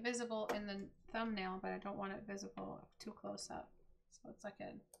like it visible in the thumbnail, but I don't want it visible too close up. So it's like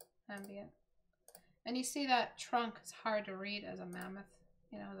an ambient. And you see that trunk is hard to read as a mammoth,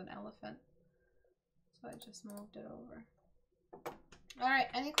 you know, as an elephant. So I just moved it over. All right,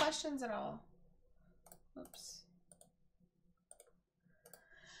 any questions at all? Oops.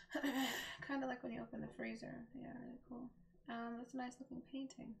 Kind of like when you open the freezer. Yeah, really cool. That's a nice looking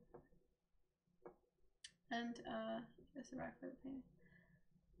painting. And just a rack for the painting.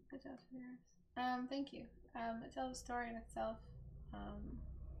 Good job, viewers. Thank you. It tells a story in itself.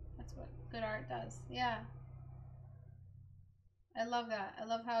 That's what good art does. Yeah. I love that. I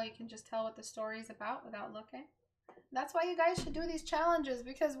love how you can just tell what the story is about without looking. That's why you guys should do these challenges,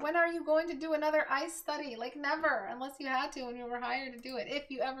 because when are you going to do another ice study? Like never, unless you had to when you were hired to do it, if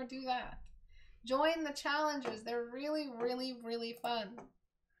you ever do that. Join the challenges. They're really, really, really fun.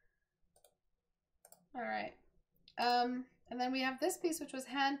 All right. And then we have this piece, which was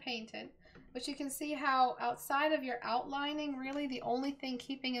hand painted, which you can see how outside of your outlining, really the only thing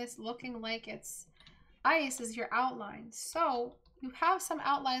keeping this looking like it's ice is your outline. So you have some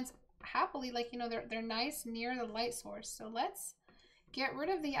outlines happily, like, you know, they're nice near the light source. So let's get rid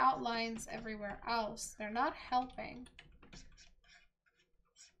of the outlines everywhere else. They're not helping.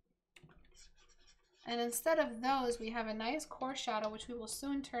 And instead of those, we have a nice core shadow, which we will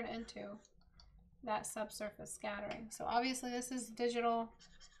soon turn into that subsurface scattering. So obviously this is digital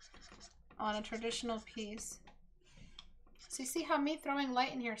on a traditional piece. So you see how me throwing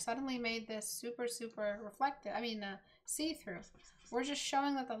light in here suddenly made this super, super reflective. I mean, see-through. We're just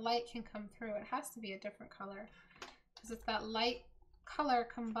showing that the light can come through. It has to be a different color because it's that light color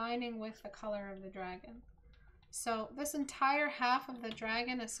combining with the color of the dragon. So this entire half of the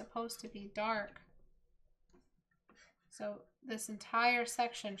dragon is supposed to be dark. So this entire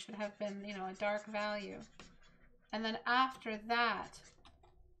section should have been, you know, a dark value. And then after that,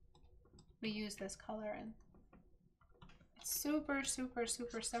 we use this color in. It's super, super,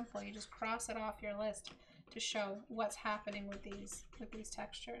 super simple. You just cross it off your list to show what's happening with these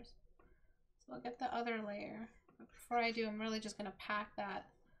textures. So I'll get the other layer. But before I do, I'm really just going to pack that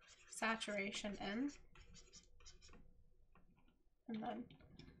saturation in. And then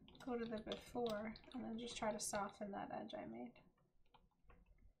go to the before and then just try to soften that edge I made.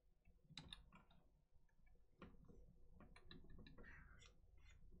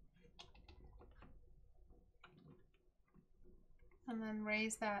 And then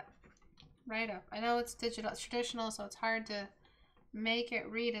raise that right up. I know it's digital, it's traditional, so it's hard to make it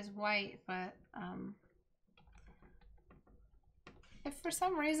read as white, but if for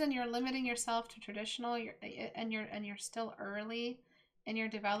some reason you're limiting yourself to traditional, and you're still early in your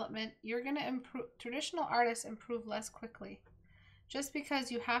development, you're gonna improve. Traditional artists improve less quickly, just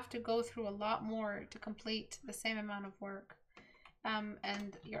because you have to go through a lot more to complete the same amount of work.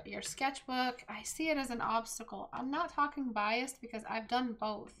 And your sketchbook, I see it as an obstacle. I'm not talking biased because I've done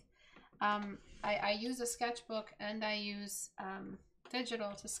both. I use a sketchbook and I use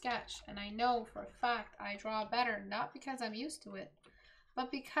digital to sketch, and I know for a fact I draw better, not because I'm used to it,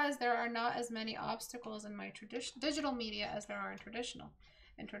 but because there are not as many obstacles in my digital media as there are in traditional.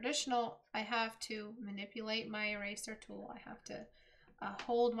 In traditional, I have to manipulate my eraser tool. I have to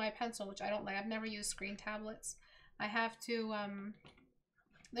hold my pencil, which I don't like. I've never used screen tablets. I have to,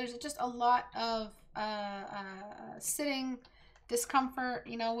 there's just a lot of sitting discomfort,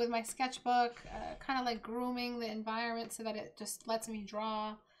 you know, with my sketchbook, kind of like grooming the environment so that it just lets me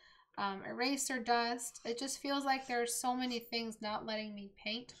draw. Eraser dust. It just feels like there's so many things not letting me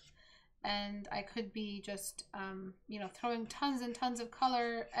paint, and I could be just, you know, throwing tons and tons of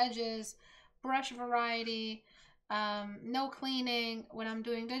color, edges, brush variety, no cleaning when I'm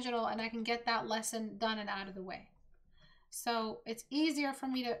doing digital, and I can get that lesson done and out of the way. So it's easier for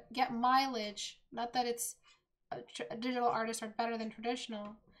me to get mileage, not that it's digital artists are better than traditional.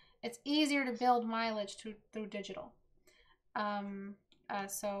 It's easier to build mileage through digital.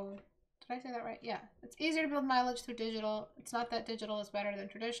 So did I say that right? Yeah, it's easier to build mileage through digital. It's not that digital is better than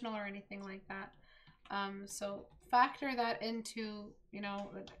traditional or anything like that. So factor that into, you know,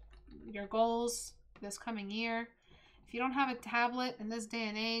 your goals this coming year. If you don't have a tablet in this day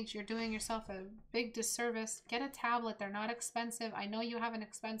and age, you're doing yourself a big disservice. Get a tablet. They're not expensive. I know you have an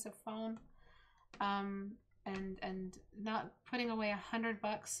expensive phone, and not putting away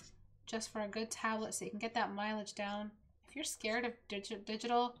 $100 just for a good tablet so you can get that mileage down. If you're scared of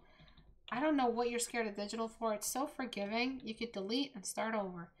digital, I don't know what you're scared of digital for. It's so forgiving. You could delete and start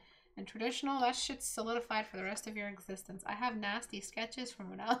over. And traditional, that shit's solidified for the rest of your existence. I have nasty sketches from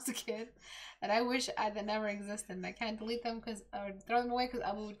when I was a kid that I wish that never existed. And I can't delete them or throw them away because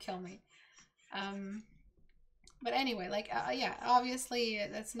Abu would kill me. But anyway, like, yeah, obviously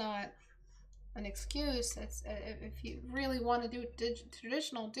that's not an excuse. It's if you really want to do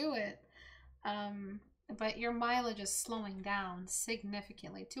traditional, do it. But your mileage is slowing down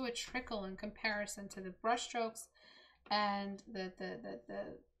significantly to a trickle in comparison to the brushstrokes and the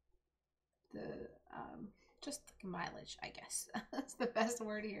just the mileage, I guess. That's the best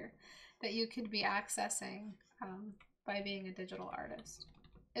word here, that you could be accessing by being a digital artist.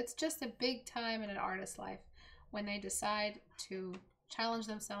 It's just a big time in an artist's life when they decide to challenge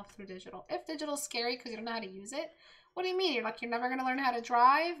themselves through digital. If digital's scary because you don't know how to use it, what do you mean? You're never going to learn how to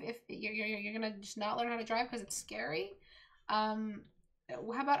drive? If you're going to just not learn how to drive because it's scary? How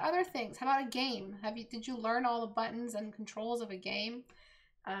about other things? How about a game? Did you learn all the buttons and controls of a game?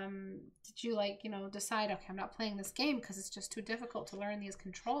 Did you decide, okay, I'm not playing this game because it's just too difficult to learn these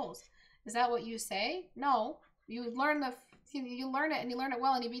controls? Is that what you say? No, you learn it and you learn it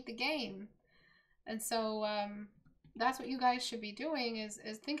well and you beat the game. And so that's what you guys should be doing, is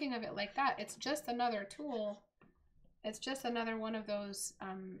thinking of it like that. It's just another tool. It's just another one of those,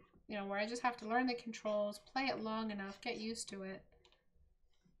 where I just have to learn the controls, play it long enough, get used to it.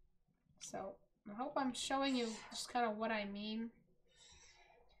 So I hope I'm showing you just kind of what I mean.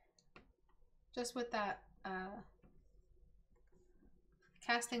 Just with that,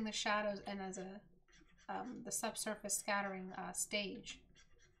 casting the shadows in as the subsurface scattering stage.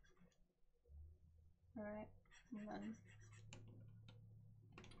 All right, and then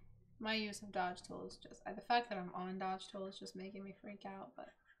my use of dodge tool is just the fact that I'm on dodge tool is just making me freak out. But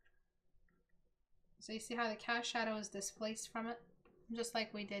so you see how the cast shadow is displaced from it, just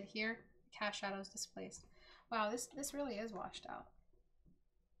like we did here. Cast shadow is displaced. Wow, this really is washed out.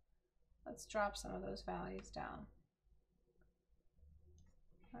 Let's drop some of those values down.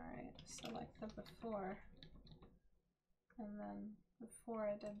 All right, select the before, and then before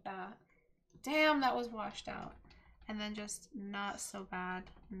I did that, damn, that was washed out. And then just not so bad,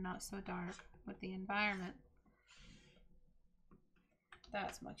 not so dark with the environment.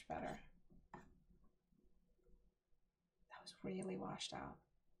 That's much better. That was really washed out.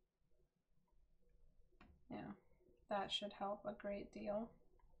 Yeah, that should help a great deal.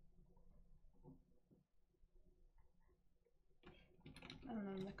 And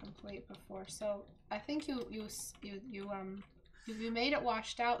then the complete before. So I think you made it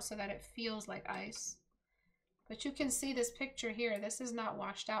washed out so that it feels like ice. But you can see this picture here. This is not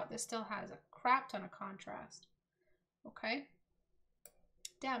washed out. This still has a crap ton of contrast. Okay.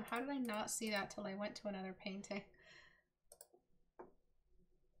 Damn, how did I not see that till I went to another painting?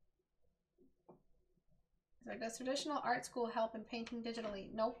 So does traditional art school help in painting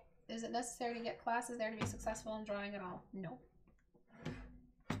digitally? Nope. Is it necessary to get classes there to be successful in drawing at all? Nope.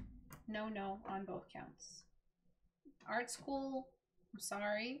 No on both counts. Art school, I'm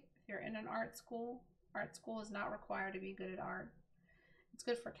sorry, if you're in an art school is not required to be good at art. It's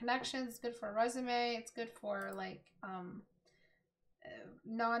good for connections, it's good for a resume, it's good for like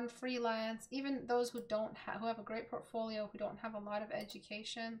non-freelance, even those who have a great portfolio, who don't have a lot of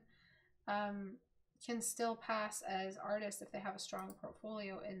education, can still pass as artists if they have a strong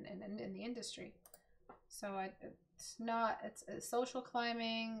portfolio in the industry. So it's social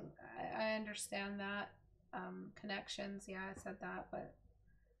climbing. I understand that. Connections, yeah, I said that, but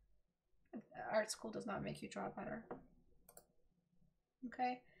art school does not make you draw better.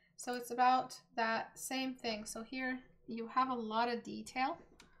 Okay, so it's about that same thing. So here you have a lot of detail.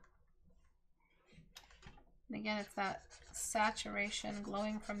 And again, it's that saturation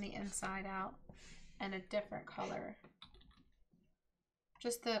glowing from the inside out and a different color.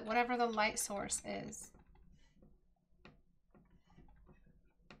 Just whatever the light source is.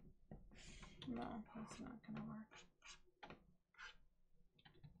 No, that's not gonna work.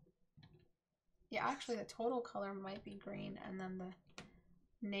 Yeah, actually the total color might be green and then the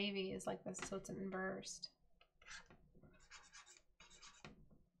navy is like this, so it's in burst.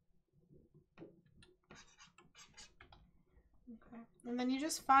 Okay. And then you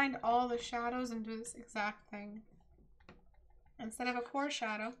just find all the shadows and do this exact thing. Instead of a core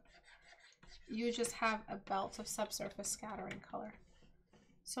shadow, you just have a belt of subsurface scattering color.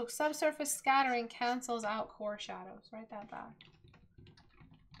 So subsurface scattering cancels out core shadows. Write that down.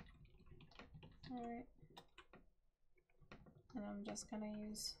 All right. And I'm just gonna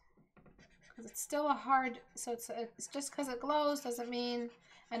use, because it's still a hard, so it's just because it glows doesn't mean,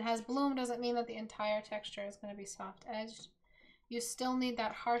 and has bloom doesn't mean that the entire texture is going to be soft edged. You still need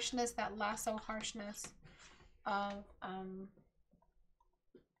that harshness, that lasso harshness of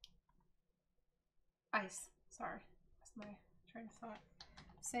ice. Sorry, that's my train of thought.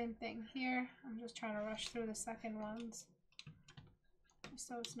 Same thing here. I'm just trying to rush through the second ones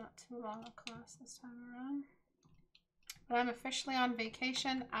so it's not too long a class this time around. But I'm officially on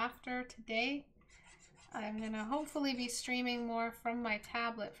vacation after today. I'm gonna hopefully be streaming more from my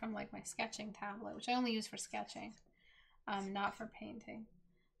tablet, from like my sketching tablet, which I only use for sketching, not for painting.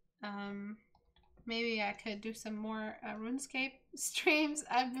 Maybe I could do some more RuneScape streams.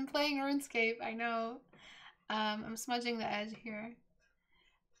 I've been playing RuneScape, I know. I'm smudging the edge here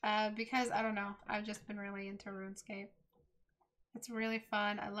because I don't know, I've just been really into RuneScape. It's really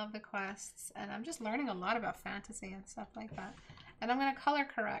fun. I love the quests, and I'm just learning a lot about fantasy and stuff like that. And I'm going to color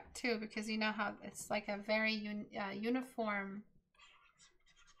correct too, because you know how it's like a very uniform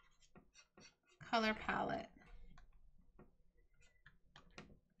color palette.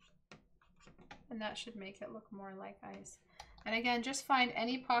 And that should make it look more like ice. And again, just find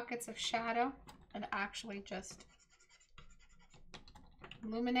any pockets of shadow and actually just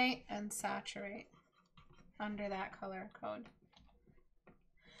illuminate and saturate under that color code.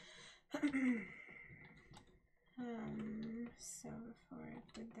 So before I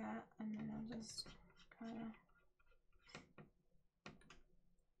did that, and then I'll just kind of,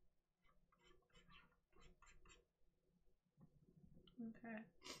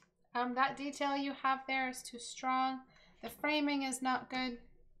 okay. That detail you have there is too strong. The framing is not good.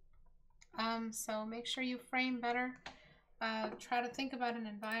 So make sure you frame better. Try to think about an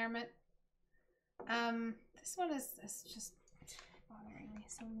environment. This one is just bothering me,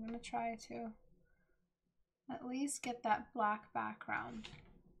 so I'm gonna try to at least get that black background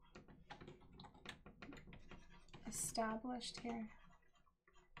established here,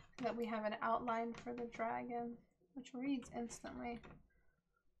 so that we have an outline for the dragon, which reads instantly.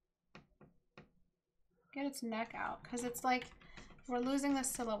 Get its neck out, because it's like we're losing the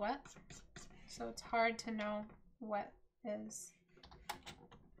silhouette, so it's hard to know what is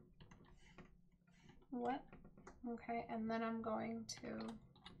what. Okay, and then I'm going to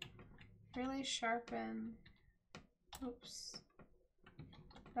really sharpen, oops,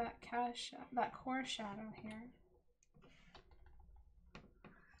 that core shadow here.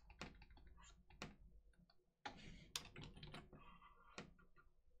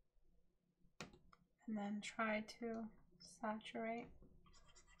 And then try to saturate.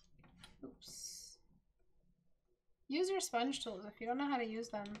 Oops. Use your sponge tools if you don't know how to use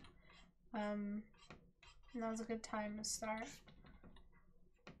them. Now's a good time to start.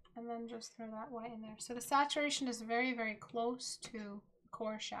 And then just throw that white in there. So the saturation is very, very close to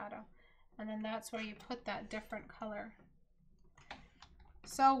core shadow. And then that's where you put that different color.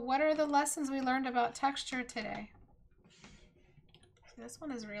 So what are the lessons we learned about texture today? This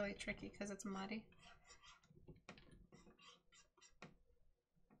one is really tricky because it's muddy.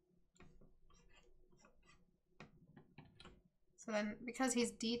 So then, because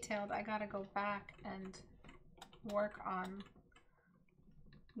he's detailed, I gotta go back and work on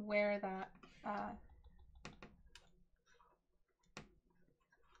where that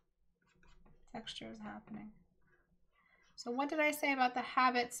texture is happening. So what did I say about the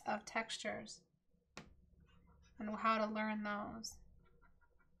habits of textures and how to learn those?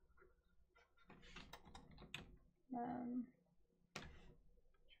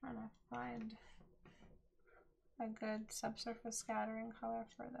 Trying to find a good subsurface scattering color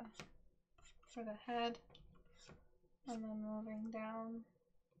for the head, and then moving down.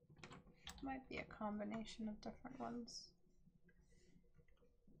 Might be a combination of different ones.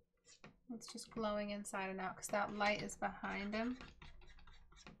 It's just glowing inside and out because that light is behind him.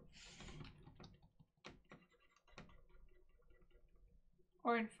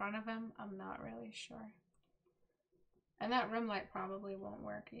 Or in front of him, I'm not really sure. And that rim light probably won't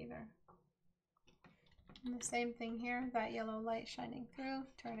work either. And the same thing here, that yellow light shining through,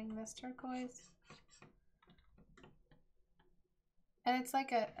 turning this turquoise. And it's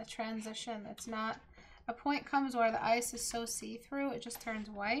like a transition. It's not, a point comes where the ice is so see-through, it just turns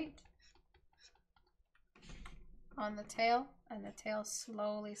white on the tail, and the tail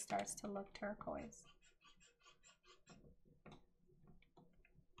slowly starts to look turquoise.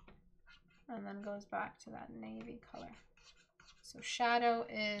 and then goes back to that navy color. So shadow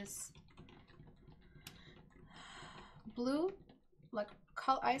is blue, like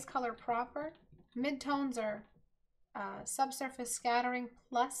ice color proper. Midtones are subsurface scattering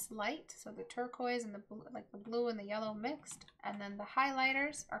plus light, so the turquoise and the blue, like the blue and the yellow mixed, and then the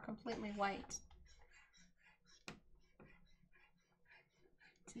highlighters are completely white.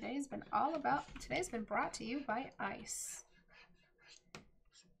 Today's been brought to you by ice.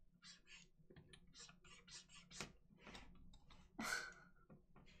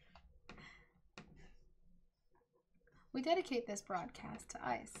 We dedicate this broadcast to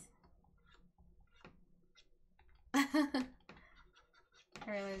ice. I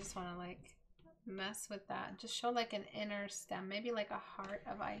really just want to like mess with that. Just show like an inner stem, maybe like a heart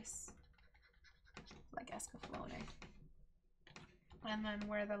of ice, like escaflowne. And then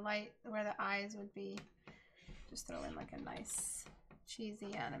where the eyes would be, just throw in like a nice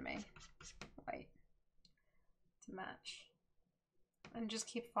cheesy anime white to match. And just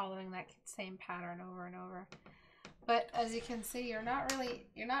keep following that same pattern over and over. But as you can see, you don't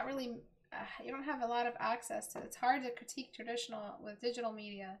have a lot of access to it. It's hard to critique traditional with digital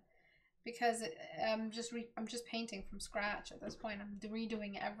media because I'm just painting from scratch at this point. I'm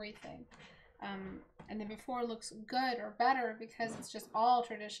redoing everything. And the before looks good or better because it's just all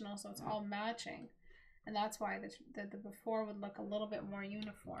traditional, so it's all matching. And that's why the before would look a little bit more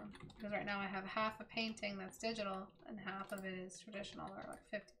uniform. Because right now I have half a painting that's digital and half of it is traditional, or like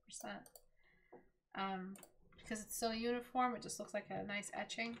 50%. Because it's so uniform, it just looks like a nice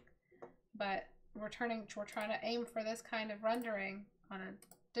etching. But we're trying to aim for this kind of rendering on a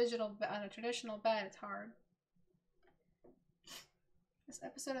traditional bed. It's hard. This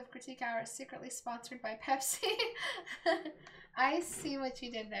episode of Critique Hour is secretly sponsored by Pepsi. I see what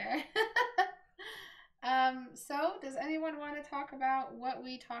you did there. So does anyone want to talk about what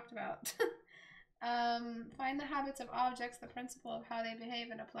we talked about? Find the habits of objects, the principle of how they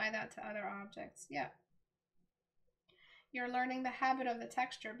behave, and apply that to other objects. Yeah. You're learning the habit of the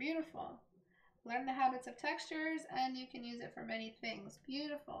texture. Beautiful. Learn the habits of textures, and you can use it for many things.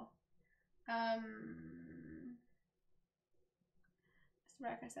 Beautiful. I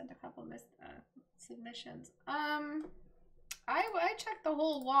sent a couple missed submissions. I checked the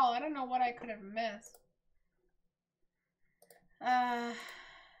whole wall. I don't know what I could have missed. I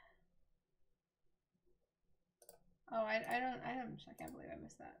can't believe I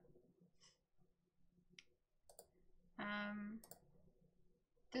missed that.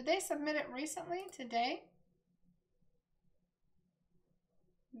 Did they submit it recently? Today?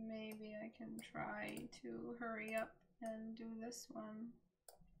 Maybe I can try to hurry up and do this one.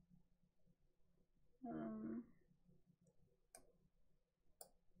 In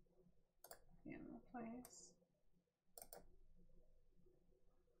the place.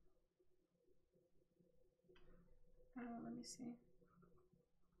 Let me see.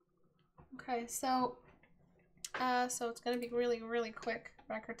 Okay, so it's going to be really, really quick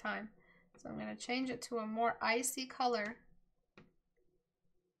record time. So I'm going to change it to a more icy color.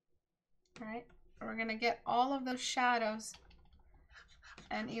 All right, we're going to get all of those shadows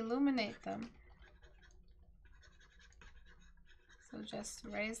and illuminate them. So just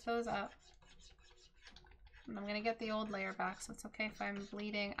raise those up. And I'm going to get the old layer back, so it's okay if I'm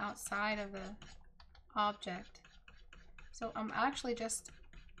bleeding outside of the object. So I'm actually just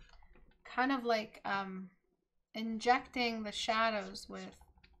kind of like injecting the shadows with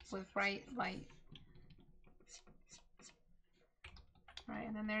bright light. All right,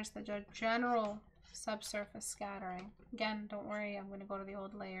 and then there's the general subsurface scattering. Again, don't worry, I'm going to go to the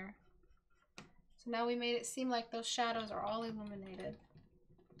old layer. So now we made it seem like those shadows are all illuminated.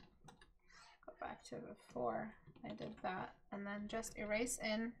 Go back to before I did that, and then just erase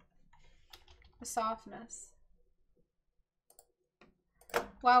in the softness.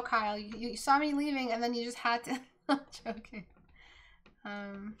 Wow, Kyle, you saw me leaving and then you just had to. I'm joking.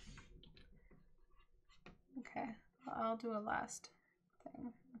 Okay, I'll do a last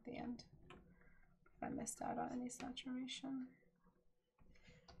thing at the end if I missed out on any saturation.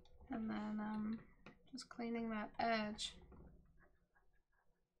 And then just cleaning that edge.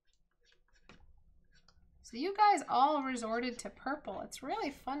 So you guys all resorted to purple. It's really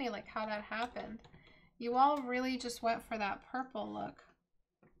funny like how that happened. You all really just went for that purple look.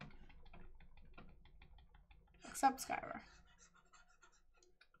 Except Skyra.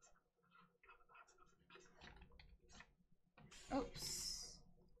 Oops.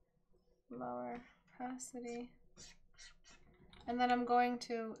 Lower opacity. And then I'm going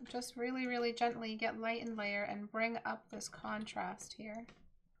to just really, really gently get light in layer and bring up this contrast here.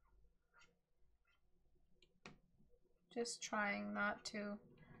 Just trying not to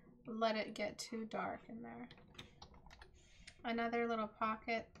let it get too dark in there. Another little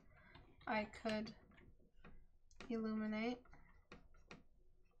pocket I could illuminate.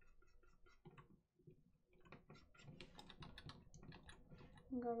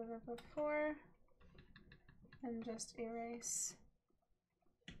 Go to the before and just erase.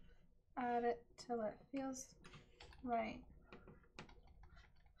 Add it till it feels right.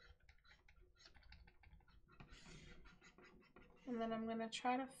 And then I'm going to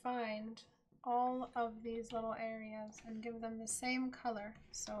try to find all of these little areas and give them the same color.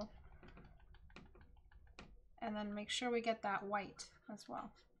 So, and then make sure we get that white as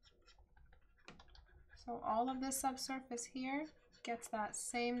well. So all of this subsurface here gets that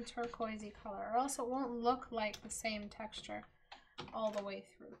same turquoisey color, or else it won't look like the same texture all the way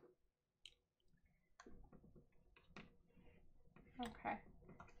through. Okay,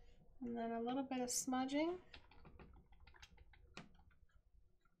 and then a little bit of smudging.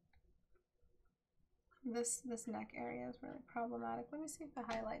 This neck area is really problematic. Let me see if the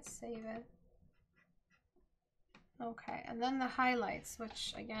highlights save it. Okay, and then the highlights,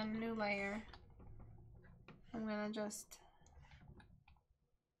 which again, new layer. I'm gonna just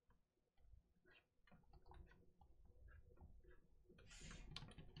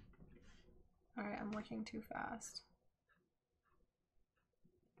all right, I'm working too fast.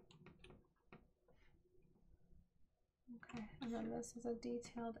 Okay, and then this is a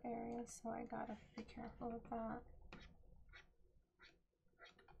detailed area, so I gotta be careful with that.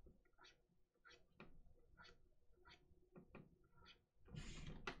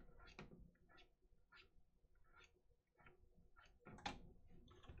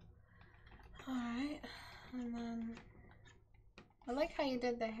 Alright, and then I like how you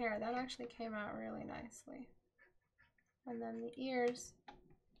did the hair. That actually came out really nicely. And then the ears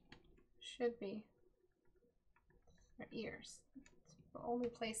should be their ears. It's the only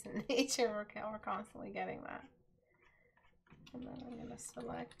place in nature we're constantly getting that. And then I'm going to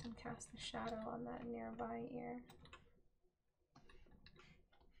select and cast a shadow on that nearby ear.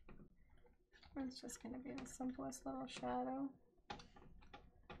 It's just going to be the simplest little shadow.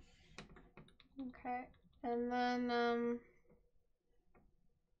 Okay, and then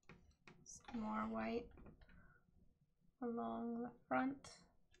some more white along the front,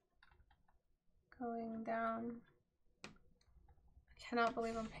 going down. I cannot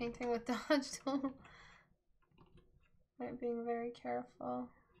believe I'm painting with Dodge tool. Right, being very careful.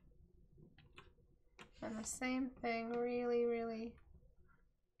 And the same thing, really, really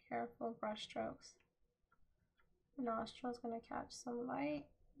careful brush strokes. The nostril's going to catch some light.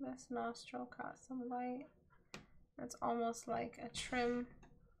 This nostril caught some light. It's almost like a trim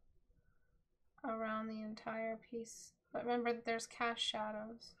around the entire piece. But remember that there's cast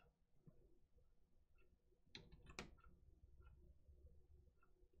shadows.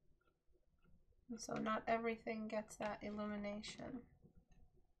 And so not everything gets that illumination.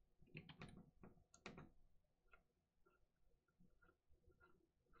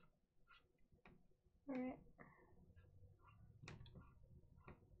 All right.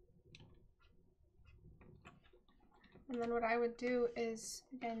 And then what I would do is,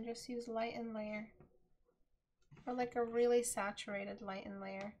 again, just use lighten layer, or like a really saturated lighten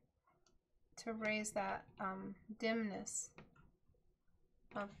layer, to raise that dimness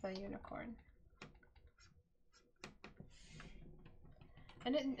of the unicorn.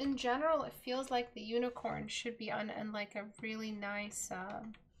 And in general, it feels like the unicorn should be on like a really nice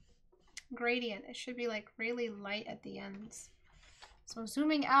gradient. It should be like really light at the ends. So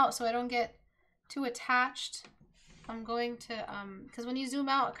zooming out so I don't get too attached, I'm going to, because when you zoom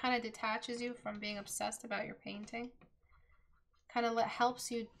out, it kind of detaches you from being obsessed about your painting. Kind of helps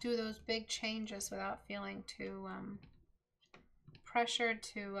you do those big changes without feeling too pressured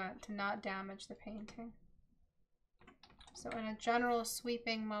to not damage the painting. So in a general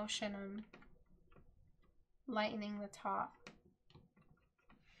sweeping motion, I'm lightening the top.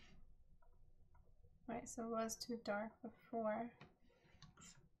 Right, so it was too dark before.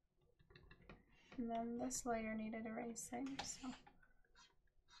 And then this layer needed erasing, so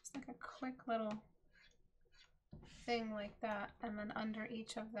just like a quick little thing like that, and then under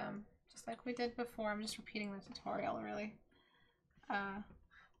each of them, just like we did before, I'm just repeating the tutorial really,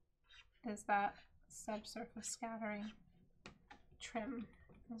 is that subsurface scattering trim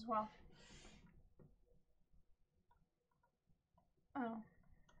as well. Oh,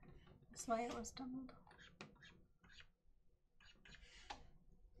 this layer was doubled.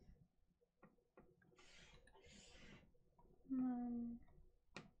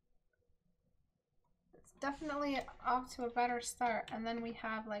 It's definitely off to a better start, and then we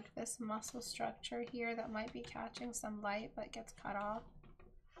have like this muscle structure here that might be catching some light but gets cut off.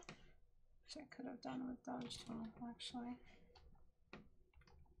 which I could have done with dodge tool, actually.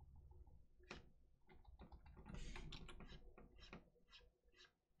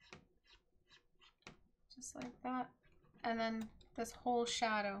 Just like that. And then this whole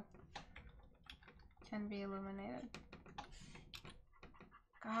shadow can be illuminated.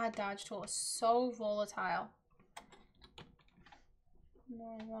 God, dodge tool is so volatile.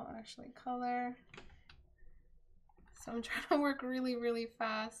 No, I won't actually color. So I'm trying to work really, really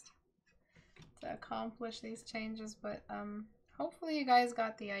fast to accomplish these changes, but hopefully you guys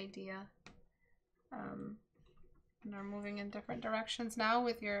got the idea. And are moving in different directions now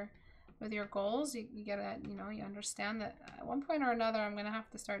with your goals. You get a, you know, you understand that at one point or another I'm gonna have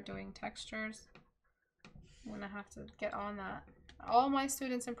to start doing textures. I'm gonna have to get on that. All my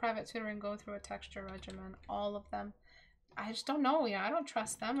students in private tutoring go through a texture regimen, all of them. I just don't know, you know, I don't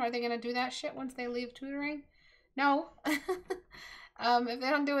trust them. Are they gonna do that shit once they leave tutoring? No. If they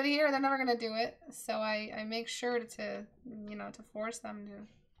don't do it here, they're never gonna do it. So I make sure to, you know, to force them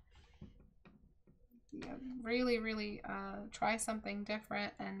to, you know, really, really try something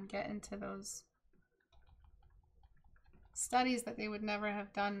different and get into those studies that they would never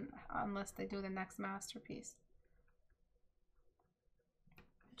have done unless they do the next masterpiece.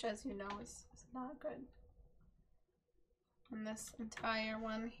 Which, as you know, is not good. And this entire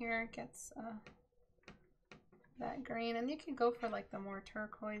one here gets that green. And you can go for like the more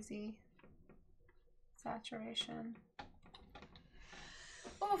turquoisey saturation.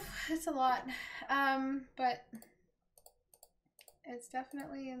 Oof, it's a lot. But it's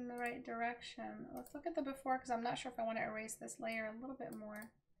definitely in the right direction. Let's look at the before, because I'm not sure if I want to erase this layer a little bit more.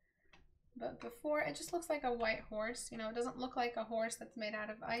 But before, it just looks like a white horse. You know, it doesn't look like a horse that's made out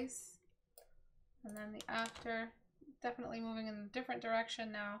of ice. And then the after, definitely moving in a different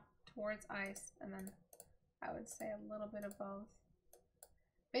direction now towards ice. And then I would say a little bit of both.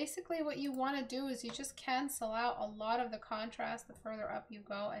 Basically what you want to do is you just cancel out a lot of the contrast the further up you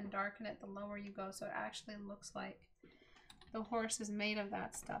go and darken it the lower you go, so it actually looks like the horse is made of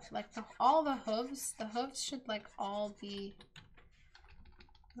that stuff. Like all the hooves should like all be,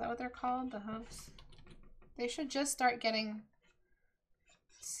 is that what they're called? The hooves? They should just start getting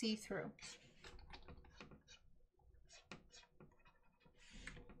see-through.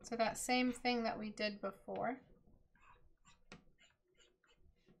 So that same thing that we did before,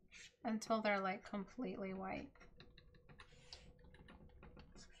 until they're like completely white.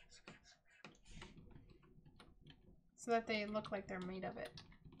 So that they look like they're made of it.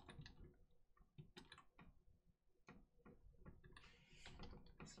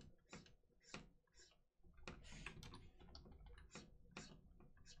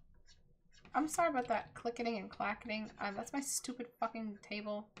 I'm sorry about that clicketing and clacketing. That's my stupid fucking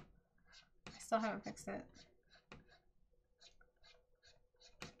table. I still haven't fixed it.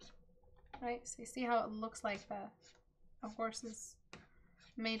 Right, so you see how it looks like a horse is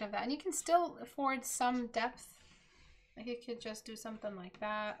made of that. And you can still afford some depth. Like you could just do something like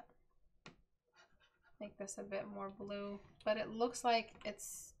that. Make this a bit more blue. But it looks like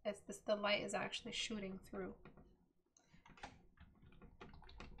the light is actually shooting through.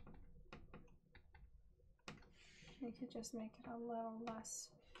 You could just make it a little less,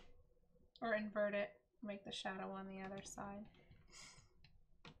 or invert it, make the shadow on the other side.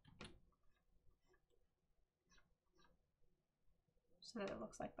 So that it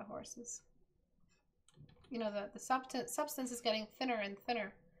looks like the horses. You know, the substance is getting thinner and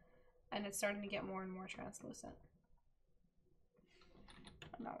thinner, and it's starting to get more and more translucent.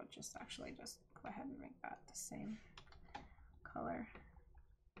 And I would just actually just go ahead and make that the same color.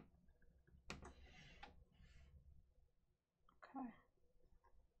 Okay.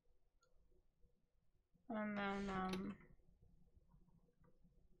 And then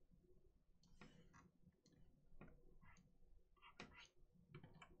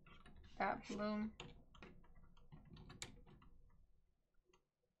that bloom.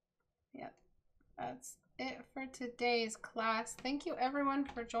 Yep, that's it for today's class. Thank you everyone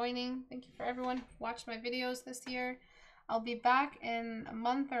for joining. Thank you for everyone who watched my videos this year. I'll be back in a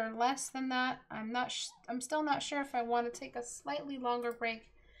month or less than that. I'm still not sure if I want to take a slightly longer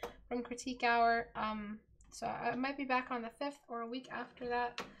break from Critique Hour. So I might be back on the 5th or a week after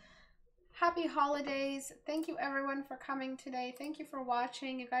that. Happy holidays. Thank you everyone for coming today. Thank you for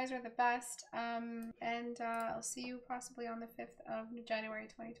watching. You guys are the best. And I'll see you possibly on the 5th of January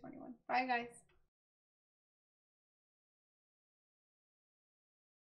 2021. Bye guys.